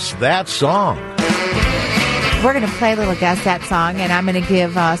 Guess That Song. We're going to play a little Guess That Song, and I'm going to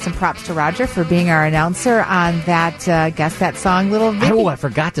give some props to Roger for being our announcer on that Guess That Song little video. Oh, I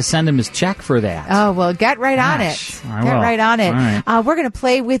forgot to send him his check for that. Oh, well, get right on Gosh, it. I Get will. right on it. All right. We're going to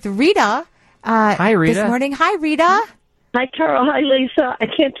play with Rita. Hi, Rita. This morning. Hi, Rita. Hi, Carol. Hi, Lisa. I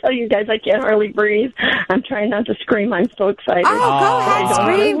can't tell you guys, I can't hardly breathe. I'm trying not to scream. I'm so excited. Oh, go ahead,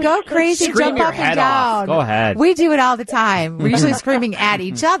 scream, go crazy, Scream jump your up and head down. off. Go ahead. We do it all the time. We're usually screaming at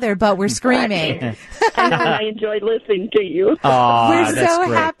each other, but we're screaming. And I enjoy listening to you. We're that's so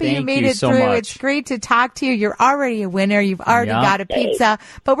great. happy you Thank made you it so through. much. It's great to talk to you. You're already a winner. You've already Yeah. got a pizza,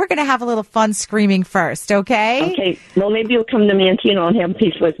 but we're going to have a little fun screaming first, okay? Okay. Well, maybe you'll come to Mantino and have a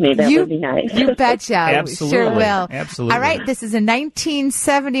piece with me. That would be nice. You betcha. Absolutely. Sure will. Absolutely. All right, this is a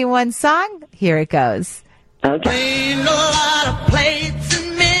 1971 song. Here it goes. Okay. Ain't a lot of plates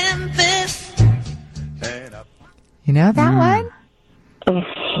in Memphis. You know that one?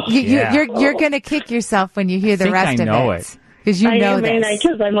 Yeah. You're going to kick yourself when you hear the think rest I of know it. Because you I know am, and this.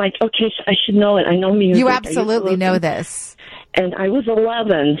 because I'm like, okay, I should know it. I know music. You I used to absolutely know listen. this. And I was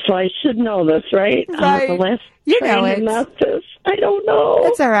 11, so I should know this, right? Right. The last You train know in it. Memphis. I don't know.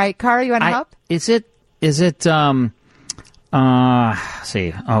 That's all right. Carl, you want to help? Is it,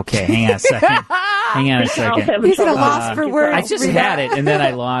 see, okay, hang on a second. Hang on a second. He's at a loss for words. I just Rita. had it, and then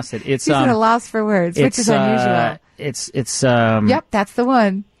I lost it. It's, He's at a loss for words, which is unusual. Yep, that's the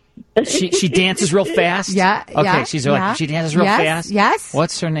one. She dances real fast. Yeah. Okay, yeah, she's yeah. like she dances real Yes, fast. Yes.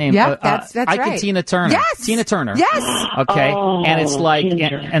 What's her name? Yep, that's Ike right. and Tina Turner. Yes. Tina Turner. Yes. Okay, Oh, and it's like,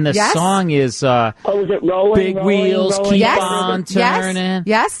 Tina. and the Yes. song is is it rolling? Big Wheels rolling, Keep Yes. on Yes. Turning.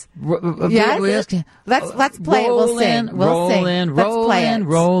 Yes. Big Yes. Wheels keep- Let's play it. We'll sing. We'll sing. rolling, Let's play it.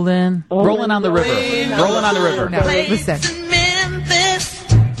 rolling, rolling on the river, rolling on the river. No, listen. In Memphis.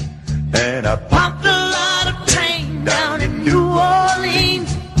 And I pumped a lot of pain down in New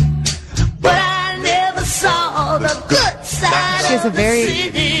Orleans. But I never saw the good side. She has a very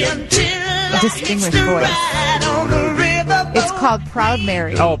distinguished voice. It's called Proud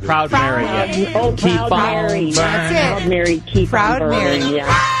Mary. Oh, Proud Mary. Yeah. Oh, Keep Proud on Mary. burning. That's it. Proud Mary, keep Proud on burning. Mary.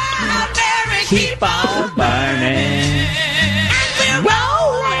 Yeah. Keep on burning.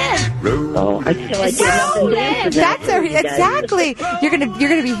 Oh, I feel like getting up and dancing. That's exactly. You're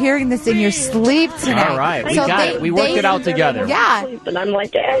gonna be hearing this in your sleep tonight. All right, we got it. We worked it out together. Yeah. And I'm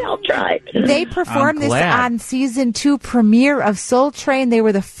like, hey, I'll try. They performed I'm this glad. on season 2 premiere of Soul Train. They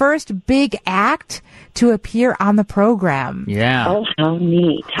were the first big act to appear on the program. Yeah. Oh, how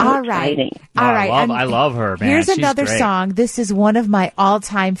neat. How All right. exciting. All right. I love her, man. Here's She's another great. song. This is one of my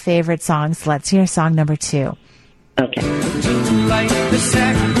all-time favorite songs. Let's hear song number 2. Okay.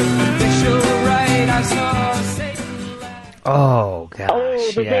 Oh gosh.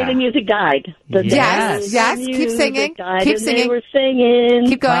 Oh, the day yeah. the music died. The Yes. day Yes, the keep music singing. died, Keep and singing. They were singing.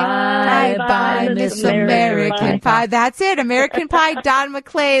 Keep going. Bye, Bye, Miss American Pie. That's it. American Pie, Don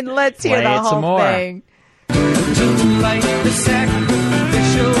McLean. Let's hear Play the it whole some more. thing.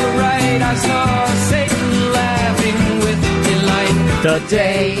 The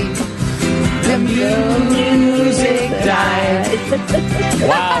day The music died.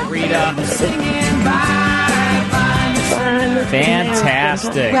 Wow, Rita.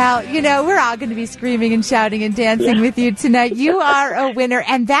 Fantastic. Well, we're all going to be screaming and shouting and dancing with you tonight. You are a winner.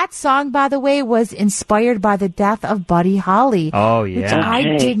 And that song, by the way, was inspired by the death of Buddy Holly. Oh, yeah. Which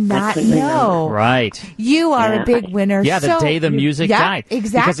I did not know. Right. You are a big winner. Yeah, the day the music died.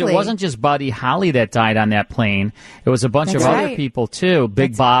 Exactly. Because it wasn't just Buddy Holly that died on that plane. It was a bunch of other people, too.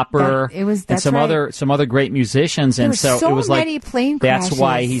 Big Bopper. And some other great musicians. There And were so it was many plane crashes. That's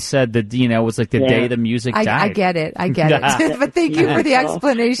why he said that, it was like the day the music died. I get it. But thank you for the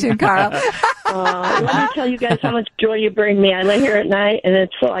explanation, Carl. Let me tell you guys how much joy you bring me. I lay here at night, and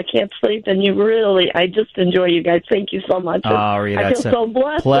it's full. I can't sleep, and I just enjoy you guys. Thank you so much. Oh, Rita, I feel so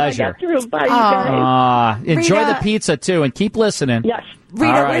blessed. Pleasure. I got through by you guys. Enjoy Rita. the pizza, too, and keep listening. Yes.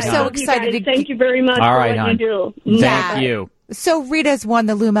 Rita, All right, we're so hon. excited. Thank you very much All for right, what hon. you do. Thank you. So Rita's won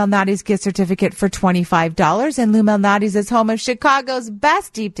the Lou Malnati's gift certificate for $25, and Lou Malnati's is home of Chicago's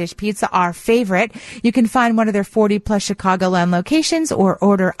best deep dish pizza, our favorite. You can find one of their 40-plus Chicagoland locations or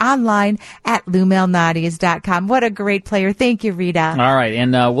order online at LouMalnati's.com. What a great player. Thank you, Rita. All right,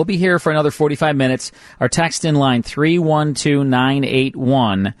 and we'll be here for another 45 minutes. Our text in line,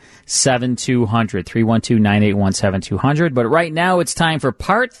 312-981-7200, 312-981-7200. But right now it's time for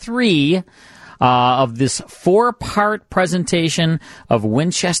part 3 of this 4-part presentation of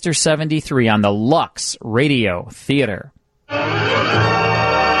Winchester 73 on the Lux Radio Theater. They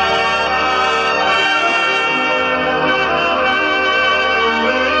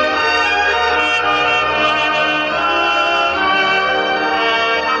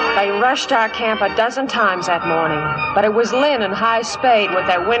rushed our camp a dozen times that morning, but it was Lynn and High Spade with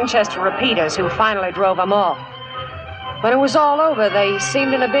their Winchester repeaters who finally drove them off. When it was all over, they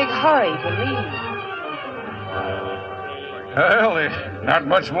seemed in a big hurry to leave. Well, there's not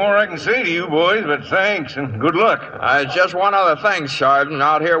much more I can say to you boys, but thanks and good luck. Just one other thing, Sergeant.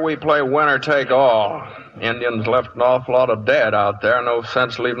 Out here we play winner take all. Indians left an awful lot of dead out there. No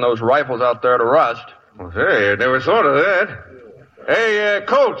sense leaving those rifles out there to rust. Well, say, I never thought of that. Hey,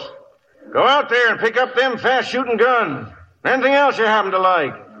 Coates, go out there and pick up them fast-shooting guns. Anything else you happen to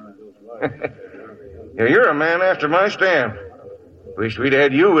like. Yeah, you're a man after my stamp. Wish we'd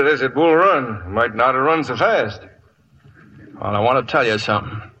had you with us at Bull Run. Might not have run so fast. Well, I want to tell you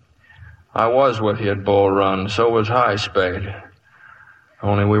something. I was with you at Bull Run. So was High Spade.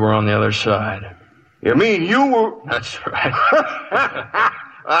 Only we were on the other side. You mean you were... That's right.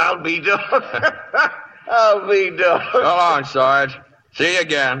 I'll be done. I'll be done. So long, Sarge. See you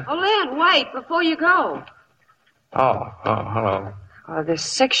again. Oh, Lynn, wait, before you go. Oh, hello. Oh, this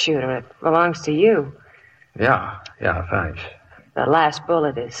 6-shooter, it belongs to you. Yeah, thanks. The last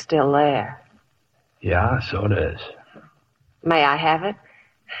bullet is still there. Yeah, so it is. May I have it?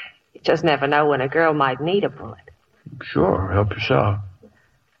 You just never know when a girl might need a bullet. Sure, help yourself.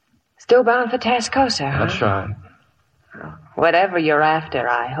 Still bound for Tascosa, huh? That's right. Whatever you're after,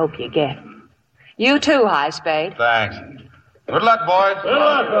 I hope you get. You too, High Spade. Thanks. Good luck, boys. Good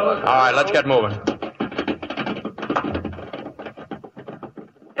luck, fellas. All right, let's get moving.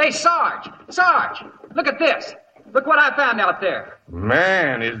 Hey, Sarge! Look at this. Look what I found out there.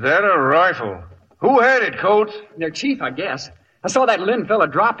 Man, is that a rifle? Who had it, Coates? Their chief, I guess. I saw that Lynn fella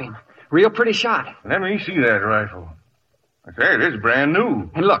drop him. Real pretty shot. Let me see that rifle. I say, it is brand new.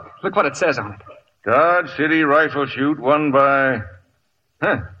 And look what it says on it. Dodge City Rifle Shoot won by...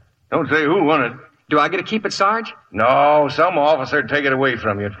 Don't say who won it. Do I get to keep it, Sarge? No, some officer take it away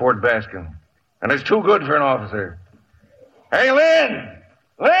from you at Fort Baskin. And it's too good for an officer. Hey, Lynn!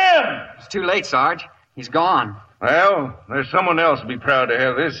 Lynn! It's too late, Sarge. He's gone. Well, there's someone else who'll be proud to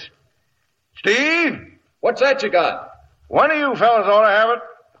have this. Steve? What's that you got? One of you fellas ought to have it.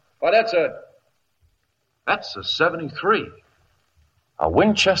 Why, that's a 73. A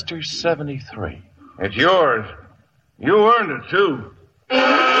Winchester 73. It's yours. You earned it, too.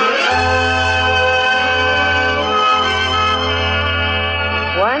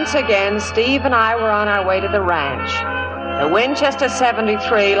 Once again, Steve and I were on our way to the ranch. The Winchester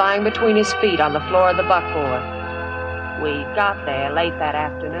 73 lying between his feet on the floor of the buckboard. We got there late that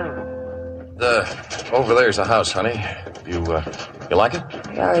afternoon. Over there's a house, honey. You like it?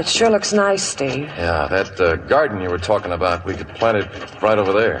 Yeah, it sure looks nice, Steve. Yeah, that garden you were talking about, we could plant it right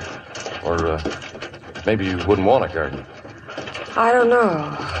over there. Or maybe you wouldn't want a garden. I don't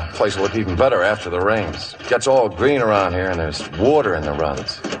know. The place will look even better after the rains. It gets all green around here, and there's water in the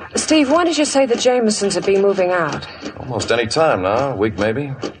runs. Steve, when did you say the Jamesons would be moving out? Almost any time now, a week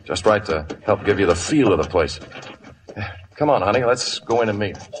maybe. Just right to help give you the feel of the place. Come on, honey, let's go in and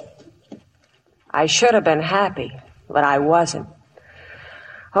meet. I should have been happy, but I wasn't.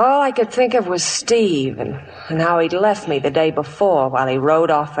 All I could think of was Steve and how he'd left me the day before while he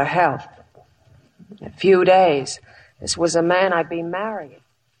rode off for help. In a few days, This was a man I'd be marrying.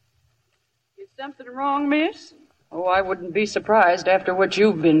 Is something wrong, miss? Oh, I wouldn't be surprised after what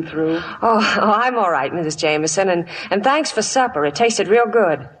you've been through. Oh, I'm all right, Mrs. Jameson, and thanks for supper. It tasted real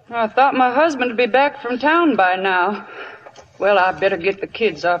good. I thought my husband would be back from town by now. Well, I better get the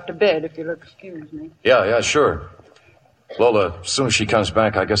kids off to bed, if you'll excuse me. Yeah, sure. Lola, as soon as she comes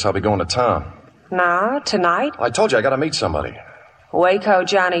back, I guess I'll be going to town. Now, tonight? I told you I gotta meet somebody. Waco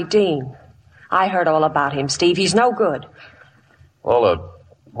Johnny Dean. I heard all about him, Steve. He's no good. Lola,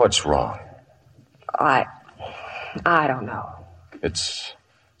 what's wrong? I don't know. It's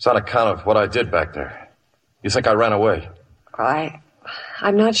on account of what I did back there. You think I ran away?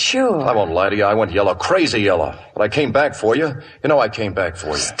 I'm not sure. I won't lie to you. I went yellow, crazy yellow. But I came back for you. You know I came back for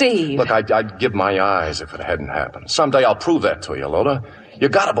you. Steve. Look, I'd give my eyes if it hadn't happened. Someday I'll prove that to you, Lola. You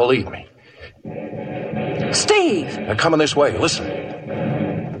gotta believe me. Steve! They're coming this way. Listen.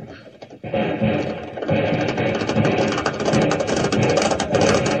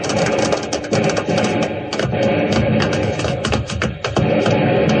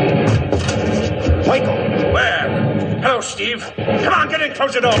 Steve. Come on, get in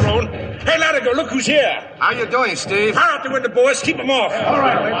close the door, Roan. Hey, Latigo, look who's here. How you doing, Steve? Fire out the window, boys. Keep them off. All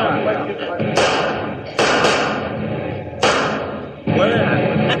right.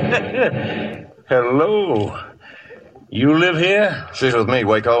 Well, hello. You live here? She's with me,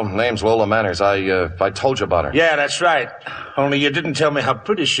 Waco. Name's Lola Manners. I told you about her. Yeah, that's right. Only you didn't tell me how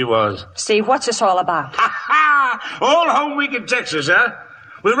pretty she was. Steve, what's this all about? Ha! All home week in Texas, huh?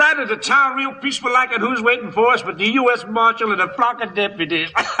 We ride into town real peaceful like, and who's waiting for us but the U.S. Marshal and a flock of deputies.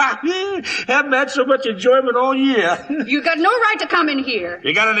 Haven't had so much enjoyment all year. You got no right to come in here.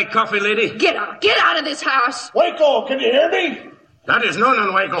 You got any coffee, lady? Get out of this house. Waco, can you hear me? That is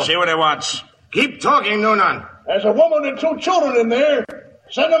Noonan, Waco. See what he wants. Keep talking, Noonan. There's a woman and 2 children in there.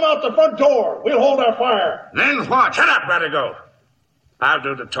 Send them out the front door. We'll hold our fire. Then what? Shut up, Radigo. I'll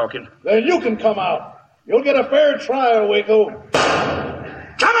do the talking. Then you can come out. You'll get a fair trial, Waco.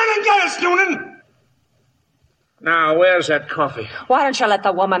 Come in and get us, Noonan! Now, where's that coffee? Why don't you let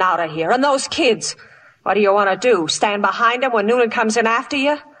the woman out of here? And those kids? What do you want to do? Stand behind them when Noonan comes in after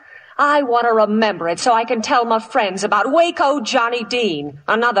you? I want to remember it so I can tell my friends about Waco Johnny Dean,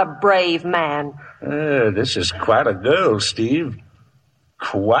 another brave man. This is quite a girl, Steve.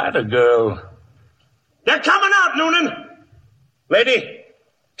 Quite a girl. They're coming out, Noonan! Lady,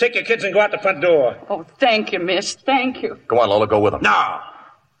 take your kids and go out the front door. Oh, thank you, miss. Thank you. Go on, Lola, go with them.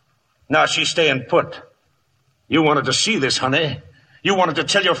 No, she's staying put. You wanted to see this, honey. You wanted to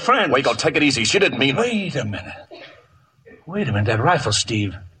tell your friends. Waco, take it easy. She didn't mean it. Wait a minute. That rifle,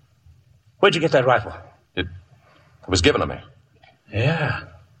 Steve. Where'd you get that rifle? It was given to me. Yeah.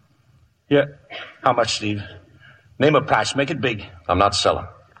 How much, Steve? Name a price. Make it big. I'm not selling.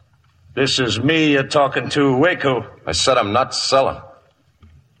 This is me you're talking to, Waco. I said I'm not selling.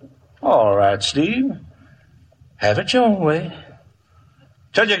 All right, Steve. Have it your own way.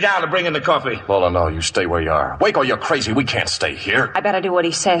 Tell your gal to bring in the coffee. Lola, no, you stay where you are. Waco, you're crazy. We can't stay here. I better do what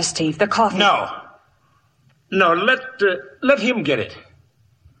he says, Steve. The coffee. No, let him get it.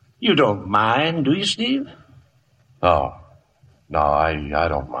 You don't mind, do you, Steve? Oh. No, I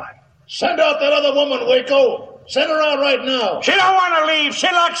don't mind. Send out that other woman, Waco. Send her out right now. She don't want to leave. She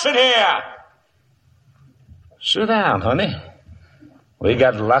likes it here. Sit down, honey. We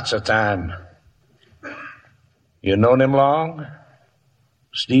got lots of time. You known him long?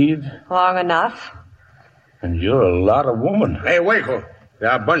 Steve? Long enough. And you're a lot of woman. Hey, Waco. They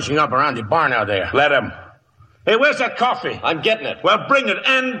are bunching up around the barn out there. Let them. Hey, where's that coffee? I'm getting it. Well, bring it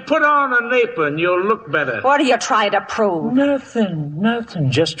and put on an apron. You'll look better. What are you trying to prove? Nothing.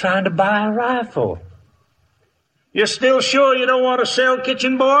 Just trying to buy a rifle. You still sure you don't want to sell,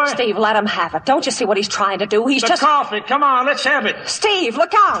 kitchen boy? Steve, let him have it. Don't you see what he's trying to do? He's the coffee. Come on, let's have it. Steve,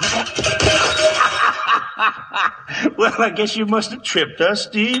 look out. Well, I guess you must have tripped, huh,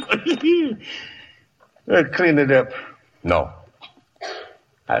 Steve? Clean it up. No.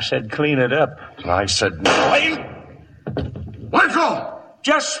 I said clean it up. I said no. Waco!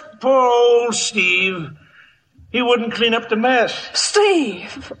 Just poor old Steve. He wouldn't clean up the mess.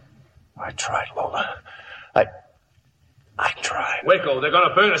 Steve! I tried, Lola. I tried. Waco, they're going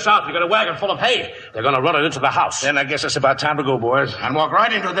to burn us out. They got a wagon full of hay. They're going to run it into the house. Then I guess it's about time to go, boys. And walk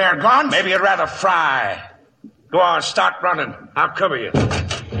right into their guns? Maybe you'd rather fry. Go on, start running. I'll cover you.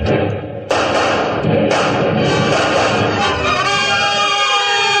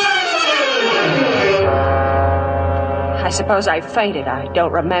 I suppose I fainted. I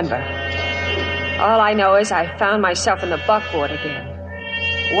don't remember. All I know is I found myself in the buckboard again.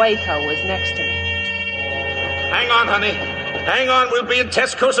 Waco was next to me. Hang on, honey. Hang on, we'll be in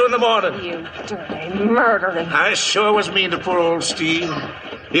Tascosa in the morning. You dirty murdering. I sure was mean to poor old Steve.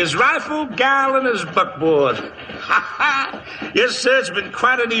 His rifle, gal, and his buckboard. Yes, sir, it's been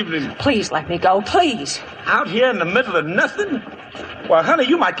quite an evening. Please let me go, please. Out here in the middle of nothing? Well, honey,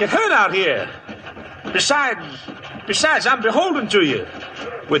 you might get hurt out here. Besides, I'm beholden to you.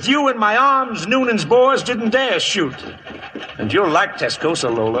 With you in my arms, Noonan's boys didn't dare shoot. And you'll like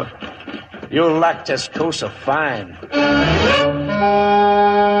Tascosa, Lola. You'll like Tascosa fine.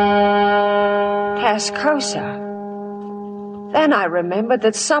 Tascosa. Then I remembered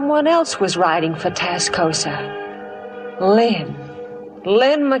that someone else was riding for Tascosa. Lynn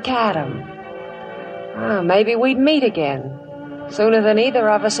McAdam. Maybe we'd meet again. Sooner than either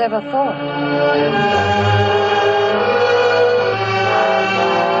of us ever thought.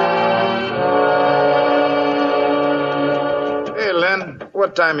 Hey, Len,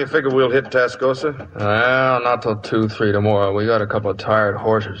 what time you figure we'll hit Tascosa? Well, not till 2, 3 tomorrow. We got a couple of tired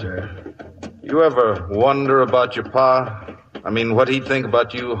horses here. You ever wonder about your pa? I mean, what he'd think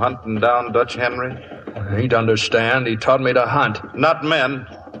about you hunting down Dutch Henry? He'd understand. He taught me to hunt. Not men.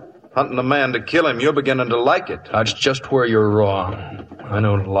 Hunting a man to kill him, you're beginning to like it. That's just where you're wrong. I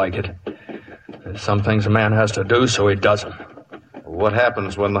don't like it. There's some things a man has to do, so he does them. What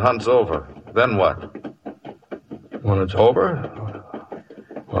happens when the hunt's over? Then what? When it's over?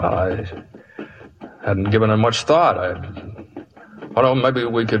 Well, I hadn't given it much thought. Well, maybe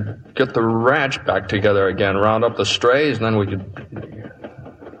we could get the ranch back together again, round up the strays, and then we could...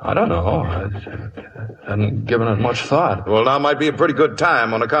 I don't know. I hadn't given it much thought. Well, now might be a pretty good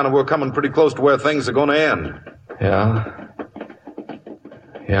time on account of we're coming pretty close to where things are going to end. Yeah,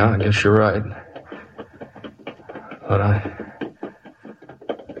 I guess you're right. But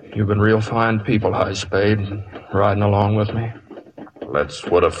you've been real fine people, High Spade, riding along with me. That's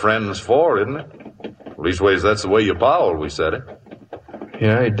what a friend's for, isn't it? Leastways, that's the way your pa always said it.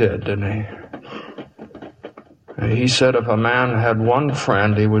 Yeah, he did, didn't he? He said if a man had one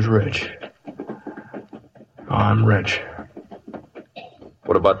friend, he was rich. I'm rich.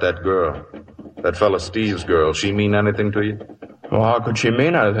 What about that girl? That fella Steve's girl. She mean anything to you? Well, how could she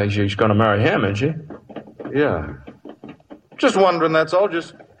mean anything? She's going to marry him, isn't she? Yeah. Just wondering, that's all.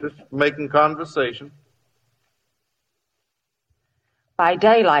 Just making conversation. By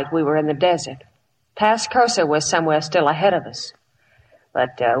daylight, we were in the desert. Tascosa was somewhere still ahead of us.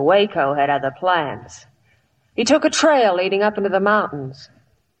 But Waco had other plans. He took a trail leading up into the mountains.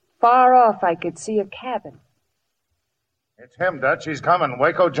 Far off, I could see a cabin. It's him, Dutch. He's coming.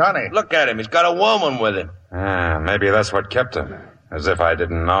 Waco Johnny. Look at him. He's got a woman with him. Maybe that's what kept him. As if I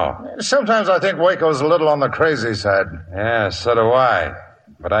didn't know. Sometimes I think Waco's a little on the crazy side. Yeah, so do I.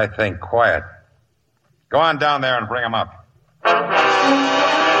 But I think quiet. Go on down there and bring him up.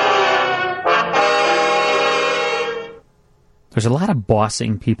 There's a lot of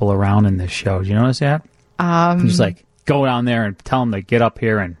bossing people around in this show. Do you notice that? Just like, go down there and tell them to get up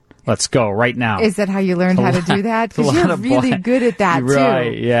here and let's go right now. Is that how you learned how to do that? Because you're really good at that, too.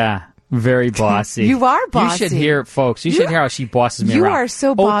 Right, yeah. Very bossy. You are bossy. You should hear, folks, you should hear how she bosses me you around. You are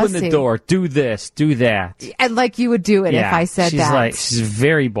so bossy. Open the door. Do this. Do that. And like you would do it if I said that. She's a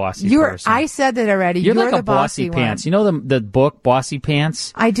very bossy person. I said that already. You're like the a Bossy one. Pants. You know the book, Bossy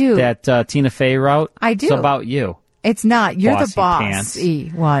Pants? I do. That Tina Fey wrote? I do. It's about you. It's not. You're Bossy the bossy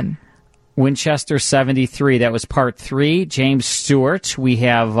one. Winchester 73. That was part 3. James Stewart. We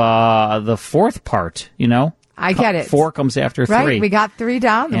have the 4th part, you know? I get it. 4 comes after 3. Right, we got 3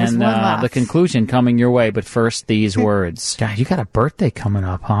 down. There was 1 left. The conclusion coming your way, but first, these words. God, you got a birthday coming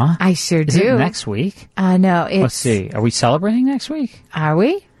up, huh? I sure Is do. It next week? No, it's... Let's see. Are we celebrating next week? Are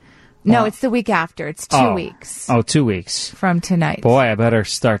we? No, it's the week after. It's 2 weeks. Oh, 2 weeks. From tonight. Boy, I better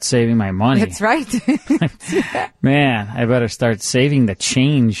start saving my money. That's right. Man, I better start saving the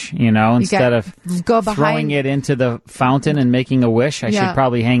change, instead of throwing it into the fountain and making a wish. I should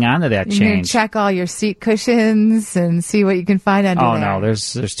probably hang on to that change. You're going to check all your seat cushions and see what you can find under there. Oh, no,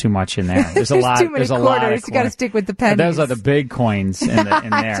 there's too much in there. There's a lot. Too many there's quarters. A lot of you got to stick with the pennies. Those are the big coins in there.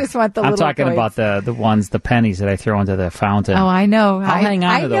 I just want the little I'm talking coins. about the pennies that I throw into the fountain. Oh, I know. I'll hang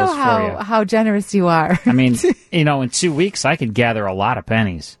on to those for you. How generous you are. I mean, in 2 weeks, I could gather a lot of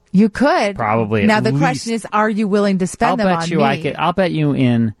pennies. You could. Probably. Now, the question is, are you willing to spend them on me? I'll bet you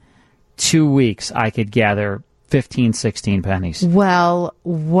in 2 weeks, I could gather 15, 16 pennies. Well,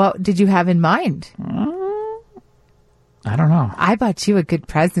 what did you have in mind? I don't know. I bought you a good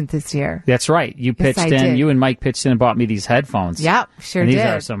present this year. That's right. You pitched in. You and Mike pitched in and bought me these headphones. Yep, sure and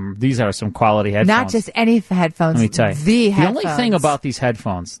did. These are some quality headphones. Not just any headphones. Let me tell you. The only thing about these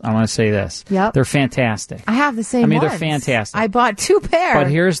headphones, I want to say this. Yep. They're fantastic. I have the same ones. They're fantastic. I bought 2 pairs. But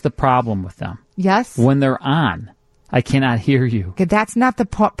here's the problem with them. Yes? When they're on, I cannot hear you. Okay, that's not the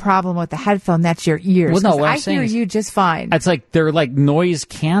problem with the headphone. That's your ears. Well, no, 'Cause what I'm I saying hear is- you just fine. It's like they're like noise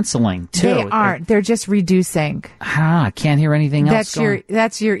canceling too. They aren't. They're just reducing. I can't hear anything else.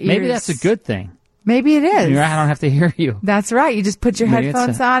 That's your ears. Maybe that's a good thing. Maybe it is. I don't have to hear you. That's right. You just put your Maybe it's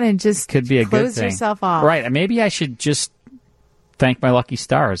headphones on and just could be a close good thing. yourself off. Right. Maybe I should just thank my lucky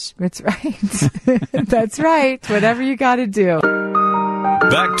stars. That's right. That's right. Whatever you got to do.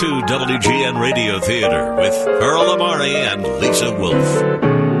 Back to WGN Radio Theater with Earl Amari and Lisa Wolf.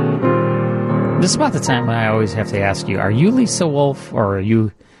 This is about the time when I always have to ask you, are you Lisa Wolf or are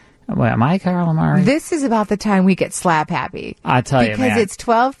you... Am I Carl Amari? This is about the time we get slap happy. I tell you, man. Because it's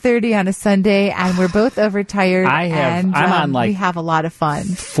 12:30 on a Sunday and we're both overtired. I'm on like we have a lot of fun.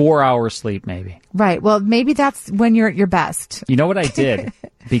 4 hours sleep, maybe. Right. Well, maybe that's when you're at your best. You know what I did?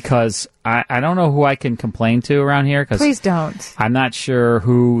 Because I don't know who I can complain to around here. Cause Please don't. I'm not sure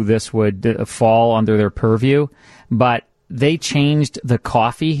who this would fall under their purview, but they changed the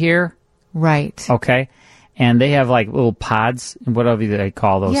coffee here. Right. Okay. And they have like little pods, whatever they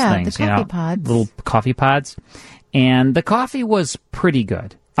call those things. The coffee pods. Little coffee pods. And the coffee was pretty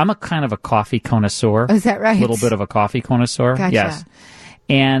good. I'm a kind of a coffee connoisseur. Is that right? A little bit of a coffee connoisseur. Gotcha. Yes.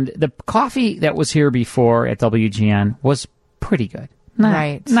 And the coffee that was here before at WGN was pretty good.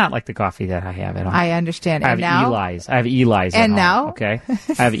 Not like the coffee that I have at home. I understand. I have And now? Eli's. I have Eli's at And home, now? okay?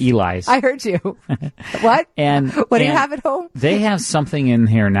 I have Eli's. I heard you. What? And what do you and have at home? They have something in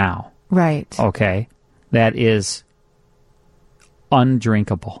here now. Right. Okay. That is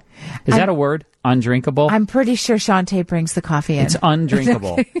undrinkable. Is that a word? Undrinkable? I'm pretty sure Shantae brings the coffee in. It's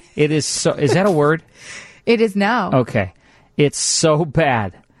undrinkable. It is so. Is that a word? It is now. Okay. It's so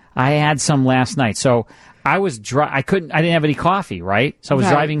bad. I had some last night. So I was I didn't have any coffee, right? So I was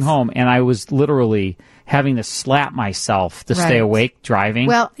Right. driving home and I was literally having to slap myself to stay Right. awake driving.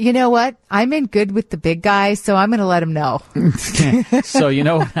 Well, you know what? I'm in good with the big guy, so I'm going to let him know. So you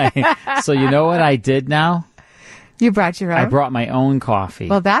know what I did now? You brought your own? I brought my own coffee.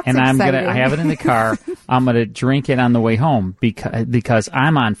 Well, that's and exciting. I have it in the car. I'm gonna drink it on the way home because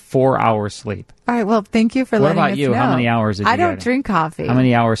I'm on 4 hours sleep. All right. Well, thank you for What letting about us you? know. How many hours did you I don't get? drink coffee. How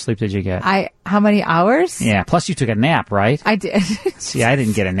many hours sleep did you get? How many hours? Yeah. Plus you took a nap, right? I did. See, I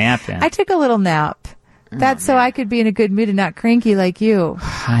didn't get a nap in. I took a little nap. That's so I could be in a good mood and not cranky like you.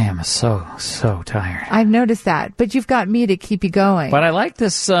 I am so tired. I've noticed that, but you've got me to keep you going. But I like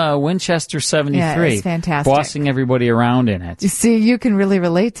this Winchester 73. Yeah, it's fantastic. Bossing everybody around in it. You see, you can really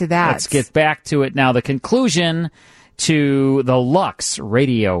relate to that. Let's get back to it now. The conclusion to the Lux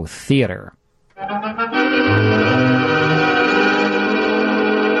Radio Theater.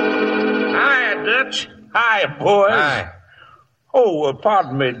 Hi, Dutch. Hi, boys. Hi. Oh,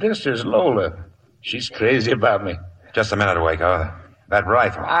 pardon me. This is Lola. She's crazy about me. Just a minute, Waco. That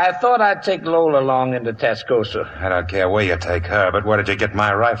rifle. I thought I'd take Lola along into Tascosa. I don't care where you take her, but where did you get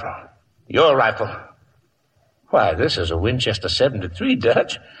my rifle? Your rifle. Why, this is a Winchester 73,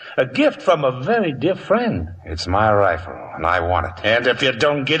 Dutch. A gift from a very dear friend. It's my rifle, and I want it. And if you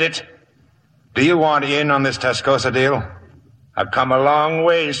don't get it? Do you want in on this Tascosa deal? I've come a long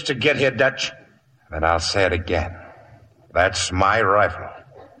ways to get here, Dutch. Then I'll say it again. That's my rifle.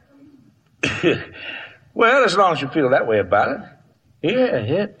 Well, as long as you feel that way about it.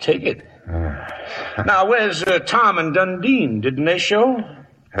 Here, take it. Now, where's Tom and Dundee? Didn't they show?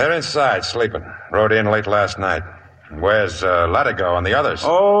 They're inside, sleeping. Rode in late last night. Where's Latigo and the others?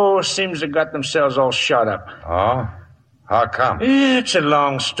 Oh, seems they got themselves all shot up. Oh? How come? It's a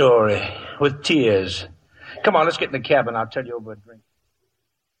long story, with tears. Come on, let's get in the cabin. I'll tell you over a drink.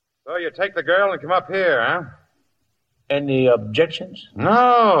 So you take the girl and come up here, huh? Any objections?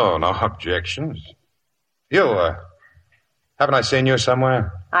 No objections. You, haven't I seen you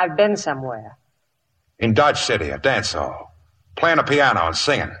somewhere? I've been somewhere. In Dodge City, a dance hall. Playing a piano and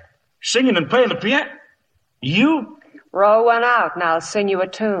singing. Singing and playing the piano? You? Roll one out, and I'll sing you a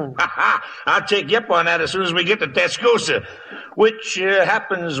tune. I'll take you up on that as soon as we get to Tascosa. Which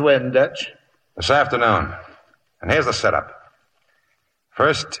happens when, Dutch? This afternoon. And here's the setup.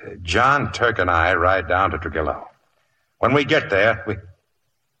 First, John, Turk, and I ride down to Trujillo. When we get there,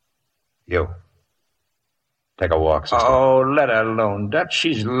 You. Take a walk, sister. Oh, let her alone, Dutch.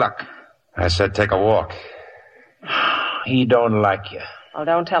 She's luck. I said take a walk. He don't like you. Well,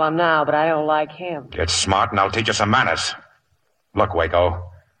 don't tell him now, but I don't like him. Get smart and I'll teach you some manners. Look, Waco,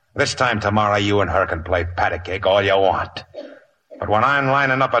 this time tomorrow you and her can play patty cake all you want. But when I'm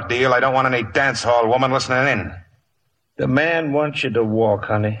lining up a deal, I don't want any dance hall woman listening in. The man wants you to walk,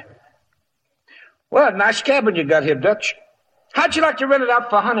 honey. Well, nice cabin you got here, Dutch. How'd you like to rent it out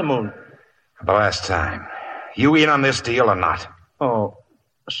for honeymoon? The last time. You in on this deal or not? Oh,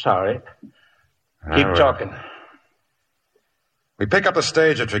 sorry. All Keep right. talking. We pick up the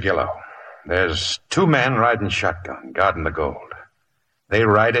stage at Trujillo. There's 2 men riding shotgun, guarding the gold. They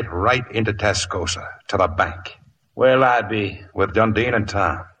ride it right into Tascosa, to the bank. Where'll I be? With Dundeen and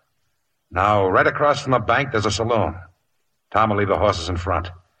Tom. Now, right across from the bank, there's a saloon. Tom will leave the horses in front.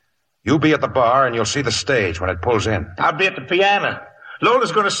 You be at the bar, and you'll see the stage when it pulls in. I'll be at the piano.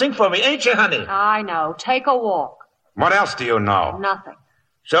 Lola's going to sing for me, ain't you, honey? I know. Take a walk. What else do you know? Nothing.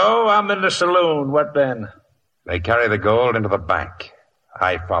 So I'm in the saloon. What then? They carry the gold into the bank.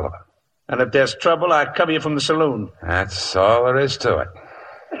 I follow them. And if there's trouble, I cover you from the saloon. That's all there is to it.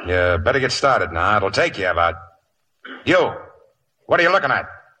 You better get started now. It'll take you about... You! What are you looking at?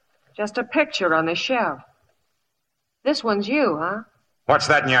 Just a picture on the shelf. This one's you, huh? What's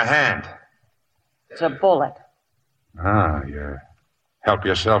that in your hand? It's a bullet. Ah, you help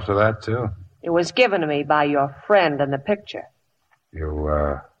yourself to that, too? It was given to me by your friend in the picture.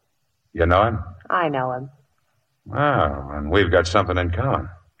 You know him? I know him. Well, and we've got something in common.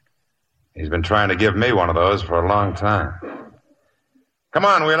 He's been trying to give me one of those for a long time. Come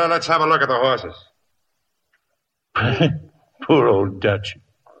on, Wheeler, let's have a look at the horses. Poor old Dutch.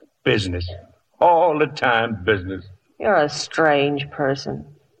 Business. All the time, business. You're a strange person.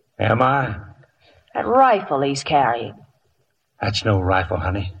 Am I? That rifle he's carrying. That's no rifle,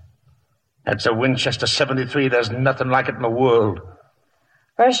 honey. That's a Winchester 73. There's nothing like it in the world.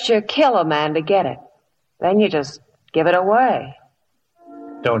 First you kill a man to get it. Then you just give it away.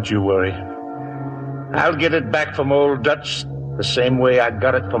 Don't you worry. I'll get it back from old Dutch the same way I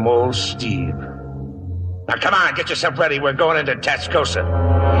got it from old Steve. Now, come on, get yourself ready. We're going into Tascosa.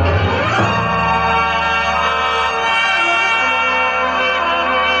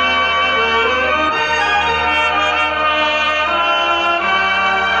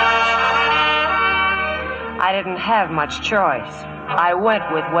 I didn't have much choice. I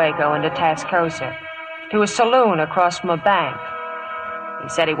went with Waco into Tascosa, to a saloon across from a bank. He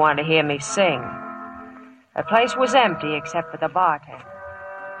said he wanted to hear me sing. The place was empty except for the bartender.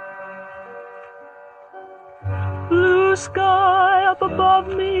 Blue sky up above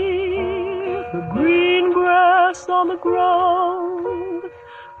me, the green grass on the ground.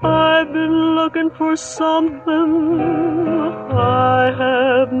 I've been looking for something I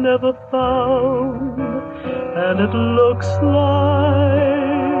have never found, and it looks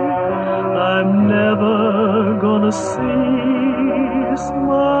like I'm never gonna cease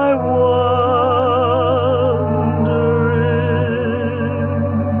my wandering,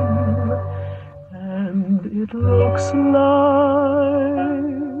 and it looks like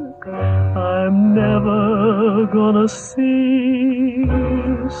I'm never gonna cease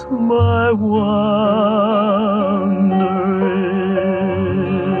my wandering.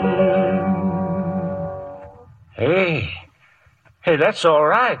 Hey, that's all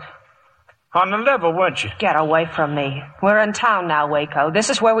right. On the level, weren't you? Get away from me. We're in town now, Waco. This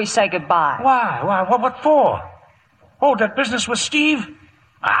is where we say goodbye. Why? What for? Oh, that business with Steve?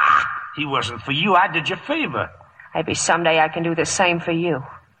 He wasn't for you. I did you a favor. Maybe someday I can do the same for you.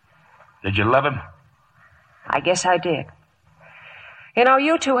 Did you love him? I guess I did. You know,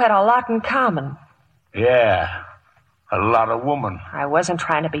 you two had a lot in common. Yeah, a lot of woman. I wasn't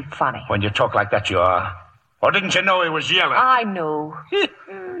trying to be funny. When you talk like that, you are. Or didn't you know he was yelling? I knew.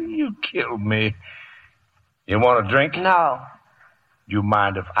 You killed me. You want a drink? No. You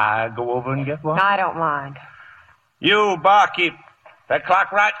mind if I go over and get one? I don't mind. You, barkeep. That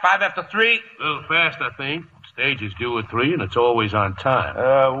clock right? 5 after 3? A little fast, I think. Stage is due at 3, and it's always on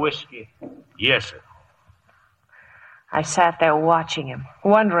time. Whiskey. Yes, sir. I sat there watching him,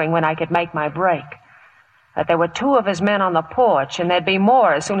 wondering when I could make my break. That there were 2 of his men on the porch, and there'd be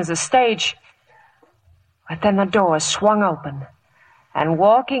more as soon as the stage... But then the doors swung open, and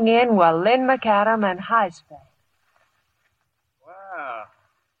walking in were Lynn McAdam and Heisman.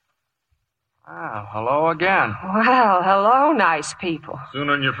 Wow, hello again. Well, hello, nice people.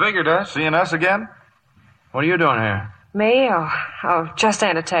 Sooner than you figured, huh? Seeing us again? What are you doing here? Me? Oh, just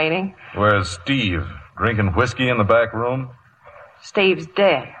entertaining. Where's Steve? Drinking whiskey in the back room? Steve's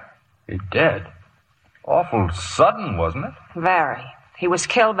dead. He's dead? Awful sudden, wasn't it? Very. He was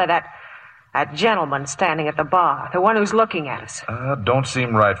killed by that gentleman standing at the bar, the one who's looking at us. Don't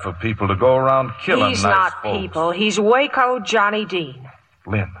seem right for people to go around killing He's nice not folks. people. He's Waco Johnny Dean.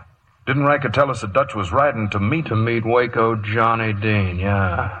 Lynn, didn't Riker tell us that Dutch was riding to meet Waco Johnny Dean,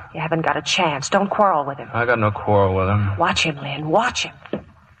 yeah. You haven't got a chance. Don't quarrel with him. I got no quarrel with him. Watch him, Lynn. Watch him.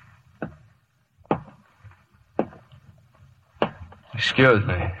 Excuse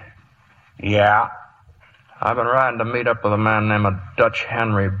me. Yeah? I've been riding to meet up with a man named Dutch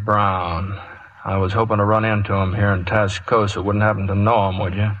Henry Brown. I was hoping to run into him here in Tascosa. Wouldn't happen to know him,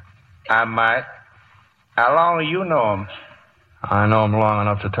 would you? I might. How long do you know him? I know him long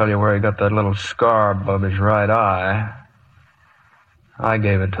enough to tell you where he got that little scar above his right eye. I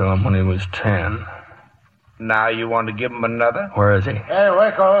gave it to him when he was 10. Now you want to give him another? Where is he? Hey,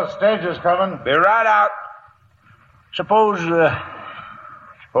 Waco, stage is coming. Be right out. Suppose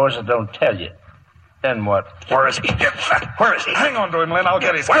I don't tell you. Then what? Where is he? Where is he? Hang on to him, Lynn. I'll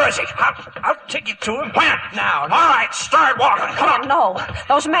get his... Where is he? I'll take you to him. When? Now. All right, start walking. Come on. No.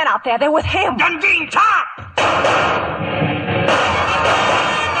 Those men out there, they're with him. Dundee, Tom!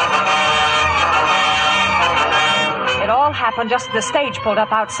 It all happened just as the stage pulled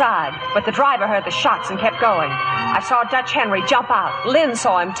up outside, but the driver heard the shots and kept going. I saw Dutch Henry jump out. Lynn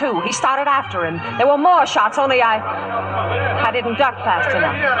saw him, too. He started after him. There were more shots, only I didn't duck fast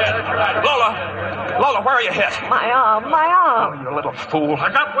enough. Lola, where are you hit? My arm. Oh, you little fool.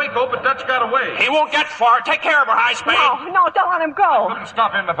 I got Waco, but Dutch got away. He won't get far. Take care of her, High Spade. No, don't let him go. I couldn't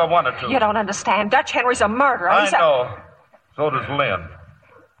stop him if I wanted to. You don't understand. Dutch Henry's a murderer. I know. So does Lynn.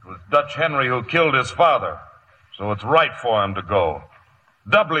 It was Dutch Henry who killed his father. So it's right for him to go.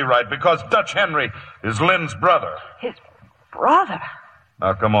 Doubly right, because Dutch Henry is Lynn's brother. His brother?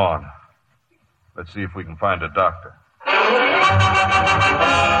 Now, come on. Let's see if we can find a doctor.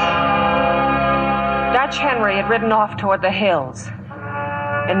 Dutch Henry had ridden off toward the hills.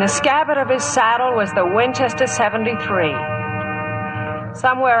 In the scabbard of his saddle was the Winchester 73.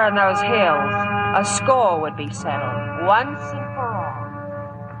 Somewhere in those hills, a score would be settled, once and for all.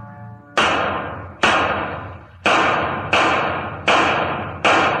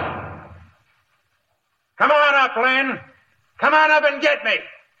 Come on up, Lynn. Come on up and get me.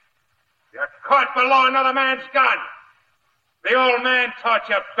 You're caught below another man's gun. The old man taught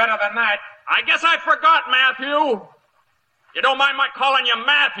you better than that. I guess I forgot, Matthew. You don't mind my calling you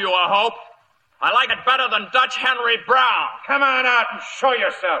Matthew, I hope. I like it better than Dutch Henry Brown. Come on out and show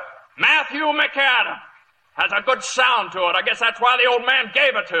yourself. Matthew McAdam. Has a good sound to it. I guess that's why the old man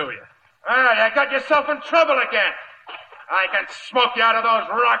gave it to you. All right, you got yourself in trouble again. I can smoke you out of those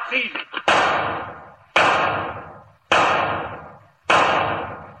rocks easy.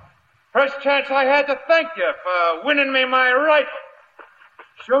 First chance I had to thank you for winning me my rifle.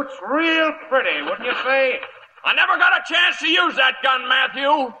 Shoots real pretty, wouldn't you say? I never got a chance to use that gun,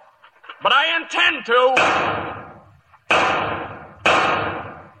 Matthew. But I intend to.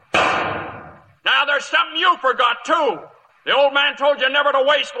 Now, there's something you forgot, too. The old man told you never to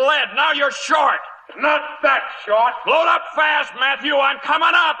waste lead. Now you're short. Not that short. Load up fast, Matthew. I'm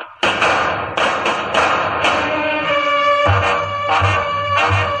coming up.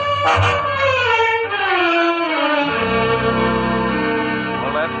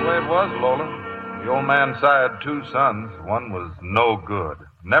 Well, that's the way it was, Lola. The old man sired 2 sons. One was no good.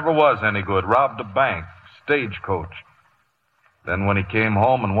 Never was any good. Robbed a bank. Stagecoach. Then when he came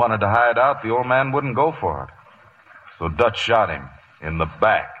home and wanted to hide out, the old man wouldn't go for it. So Dutch shot him in the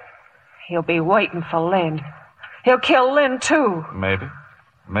back. He'll be waiting for Lynn. He'll kill Lynn, too. Maybe.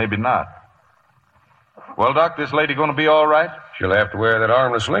 Maybe not. Well, Doc, this lady going to be all right? She'll have to wear that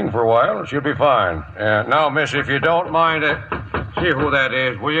armless sling for a while. She'll be fine. Now, miss, if you don't mind, see who that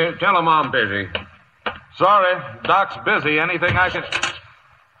is, will you? Tell him I'm busy. Sorry, Doc's busy. Anything I can...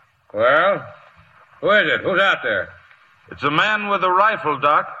 Well, who is it? Who's out there? It's a man with a rifle,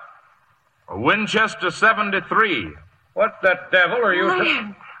 Doc. A Winchester 73. What the devil are you...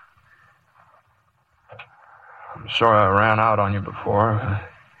 Lynn. I'm sorry I ran out on you before.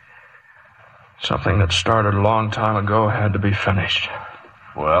 Something that started a long time ago had to be finished.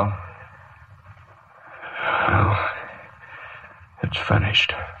 Well, it's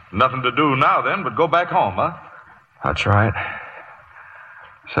finished. Nothing to do now, then, but go back home, huh? That's right.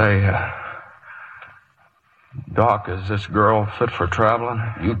 Say, Doc, is this girl fit for traveling?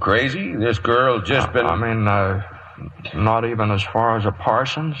 You crazy? This girl's just been... I mean, not even as far as a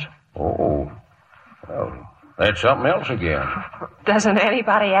Parsons? Oh. Well, that's something else again. Doesn't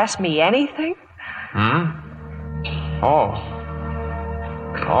anybody ask me anything? Oh,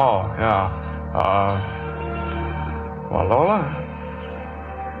 yeah. Well, Lola?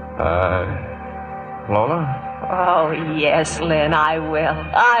 Lola? Oh, yes, Lynn, I will.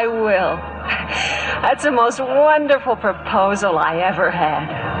 I will. That's the most wonderful proposal I ever had.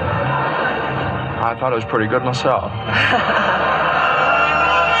 I thought it was pretty good myself.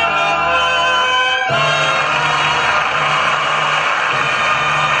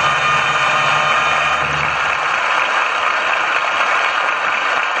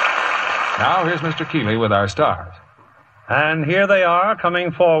 Now, here's Mr. Keeley with our stars. And here they are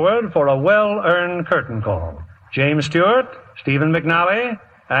coming forward for a well-earned curtain call. James Stewart, Stephen McNally,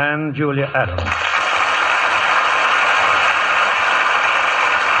 and Julia Adams.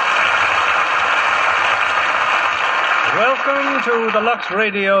 Welcome to the Lux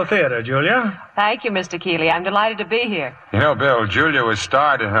Radio Theater, Julia. Thank you, Mr. Keeley. I'm delighted to be here. You know, Bill, Julia was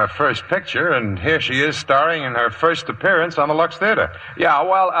starred in her first picture, and here she is starring in her first appearance on the Lux Theater. Yeah,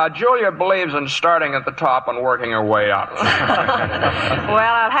 well, Julia believes in starting at the top and working her way up. Well,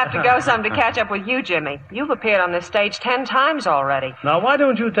 I'll have to go some to catch up with you, Jimmy. You've appeared on this stage 10 times already. Now, why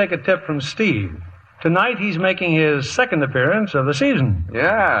don't you take a tip from Steve? Tonight he's making his second appearance of the season.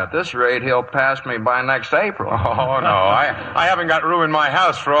 Yeah, at this rate, he'll pass me by next April. Oh, no, I haven't got room in my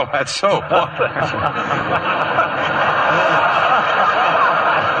house for all that soap.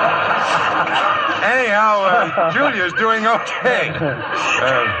 Anyhow, Julia's doing okay.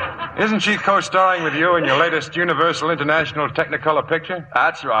 Isn't she co-starring with you in your latest Universal International Technicolor picture?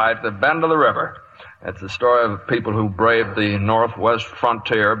 That's right, The Bend of the River. It's the story of people who braved the Northwest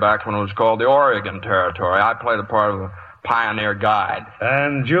frontier back when it was called the Oregon Territory. I played the part of a pioneer guide.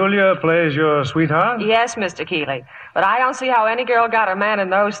 And Julia plays your sweetheart? Yes, Mr. Keeley. But I don't see how any girl got her man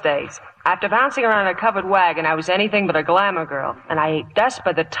in those days. After bouncing around in a covered wagon, I was anything but a glamour girl, and I ate dust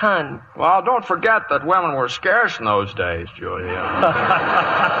by the ton. Well, don't forget that women were scarce in those days, Julia.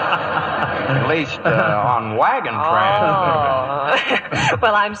 At least on wagon trains. Oh.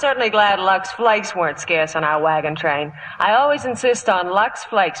 Well, I'm certainly glad Lux Flakes weren't scarce on our wagon train. I always insist on Lux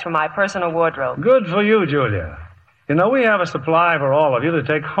Flakes for my personal wardrobe. Good for you, Julia. You know, we have a supply for all of you to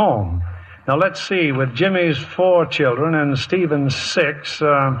take home. Now, let's see, with Jimmy's 4 children and Stephen's 6,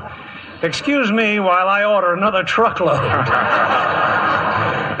 excuse me while I order another truckload.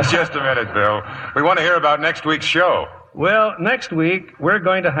 Just a minute, Bill. We want to hear about next week's show. Well, next week, we're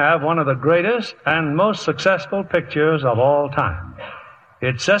going to have one of the greatest and most successful pictures of all time.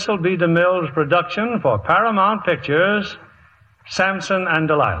 It's Cecil B. DeMille's production for Paramount Pictures, Samson and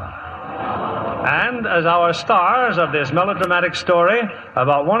Delilah. And as our stars of this melodramatic story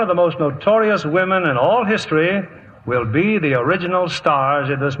about one of the most notorious women in all history will be the original stars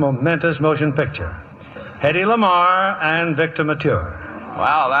in this momentous motion picture, Hedy Lamarr and Victor Mature.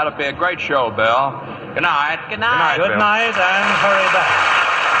 Well, that'll be a great show, Bill. Good night. Good night. Good night, and hurry back.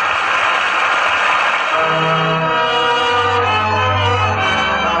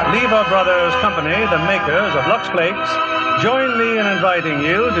 Lever Brothers Company, the makers of Lux Flakes, join me in inviting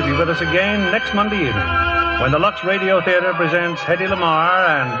you to be with us again next Monday evening when the Lux Radio Theater presents Hedy Lamarr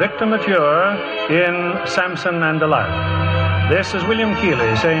and Victor Mature in Samson and Delilah. This is William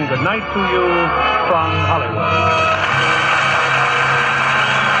Keeley saying good night to you from Hollywood.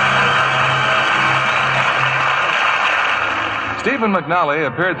 Stephen McNally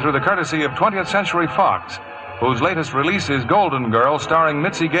appeared through the courtesy of 20th Century Fox, whose latest release is Golden Girl, starring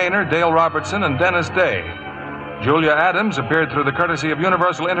Mitzi Gaynor, Dale Robertson, and Dennis Day. Julia Adams appeared through the courtesy of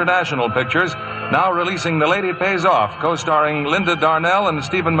Universal International Pictures, now releasing The Lady Pays Off, co-starring Linda Darnell and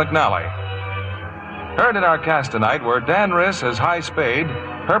Stephen McNally. Heard in our cast tonight were Dan Riss as High Spade,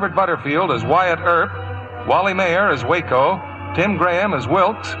 Herbert Butterfield as Wyatt Earp, Wally Mayer as Waco, Tim Graham as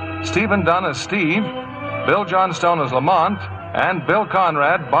Wilkes, Stephen Dunn as Steve, Bill Johnstone as Lamont, and Bill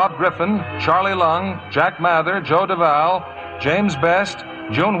Conrad, Bob Griffin, Charlie Lung, Jack Mather, Joe Duvall, James Best,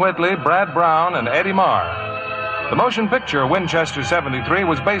 June Whitley, Brad Brown, and Eddie Marr. The motion picture Winchester 73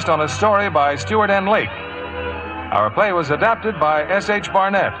 was based on a story by Stuart N. Lake. Our play was adapted by S.H.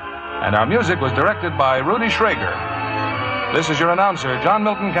 Barnett, and our music was directed by Rudy Schrager. This is your announcer, John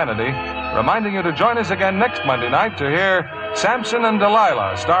Milton Kennedy, reminding you to join us again next Monday night to hear Samson and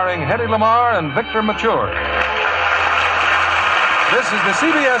Delilah, starring Hedy Lamarr and Victor Mature. This is the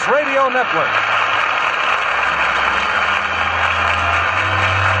CBS Radio Network.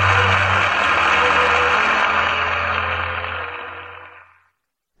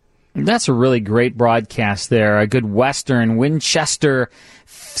 That's a really great broadcast there. A good Western, Winchester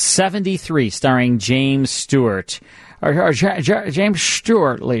 73, starring James Stewart. Or James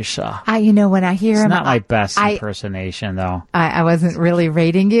Stewart, Lisa. You know, when I hear him... It's not my best impersonation, though. I wasn't really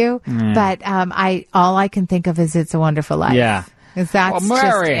rating you, but all I can think of is It's a Wonderful Life. Yeah. That's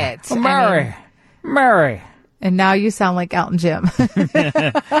just it. Mary. And now you sound like Elton Jim.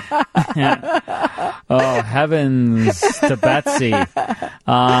 Oh, heavens to Betsy.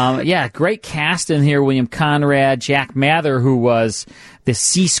 Great cast in here. William Conrad, Jack Mather, who was the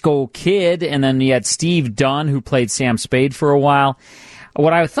Cisco Kid, and then you had Steve Dunn, who played Sam Spade for a while.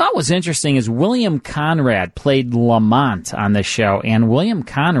 What I thought was interesting is William Conrad played Lamont on the show, and William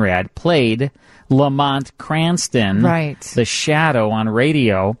Conrad played Lamont Cranston, right, the Shadow on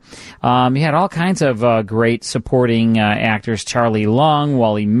radio. You had all kinds of great supporting actors: Charlie Lung,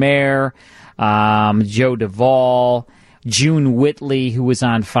 Wally Mayer, Joe Duvall, June Whitley, who was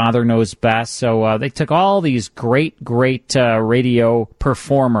on Father Knows Best. So they took all these great radio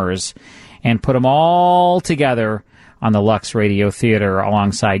performers and put them all together on the Lux Radio Theater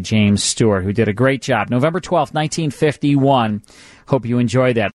alongside James Stewart, who did a great job. November 12th, 1951. Hope you enjoyed that.